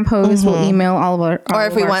Instagram post, we'll email all of our or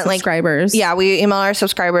if we want subscribers. like yeah, we email our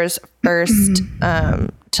subscribers first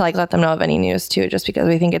to like let them know of any news too, just because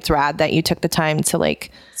we think it's rad that you took the time to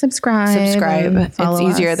like subscribe. subscribe. and follow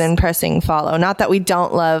It's easier us. than pressing follow. Not that we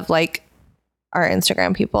don't love like our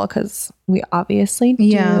Instagram people, because we obviously do.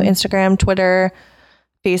 Yeah. Instagram, Twitter,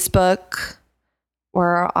 Facebook,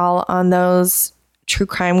 we're all on those. True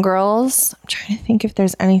Crime Girls. I'm trying to think if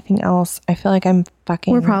there's anything else. I feel like I'm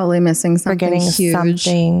fucking We're probably missing something forgetting huge.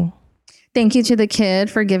 something. Thank you to the kid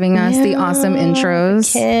for giving us the awesome Yeah,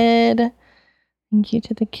 intros. the kid. Thank you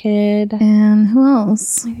to the kid. And who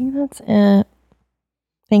else? I think that's it.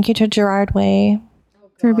 Thank you to Gerard Way.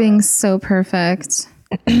 For being so perfect.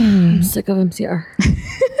 I'm sick of MCR.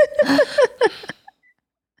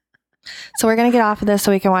 So we're gonna get off of this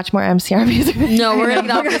so we can watch more MCR music. No, we're gonna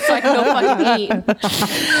get off this so I can go fucking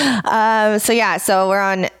eat. So we're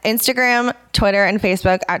on Instagram, Twitter, and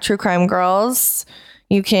Facebook at True Crime Girls.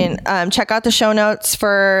 You can check out the show notes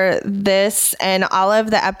for this and all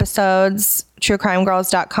of the episodes,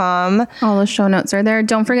 truecrimegirls.com. All the show notes are there.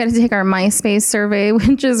 Don't forget to take our MySpace survey,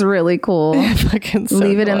 which is really cool. Fucking so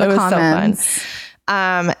Leave it in cool. the was comments. So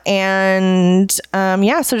fun.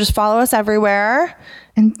 So just follow us everywhere.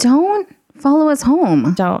 And don't follow us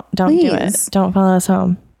home. Don't do it. Please. Don't follow us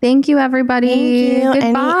home. Thank you, everybody. Thank you.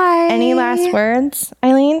 Goodbye. Any last words,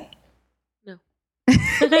 Eileen? No.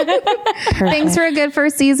 Thanks for a good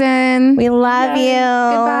first season. We love you.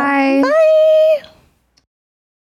 Goodbye. Bye.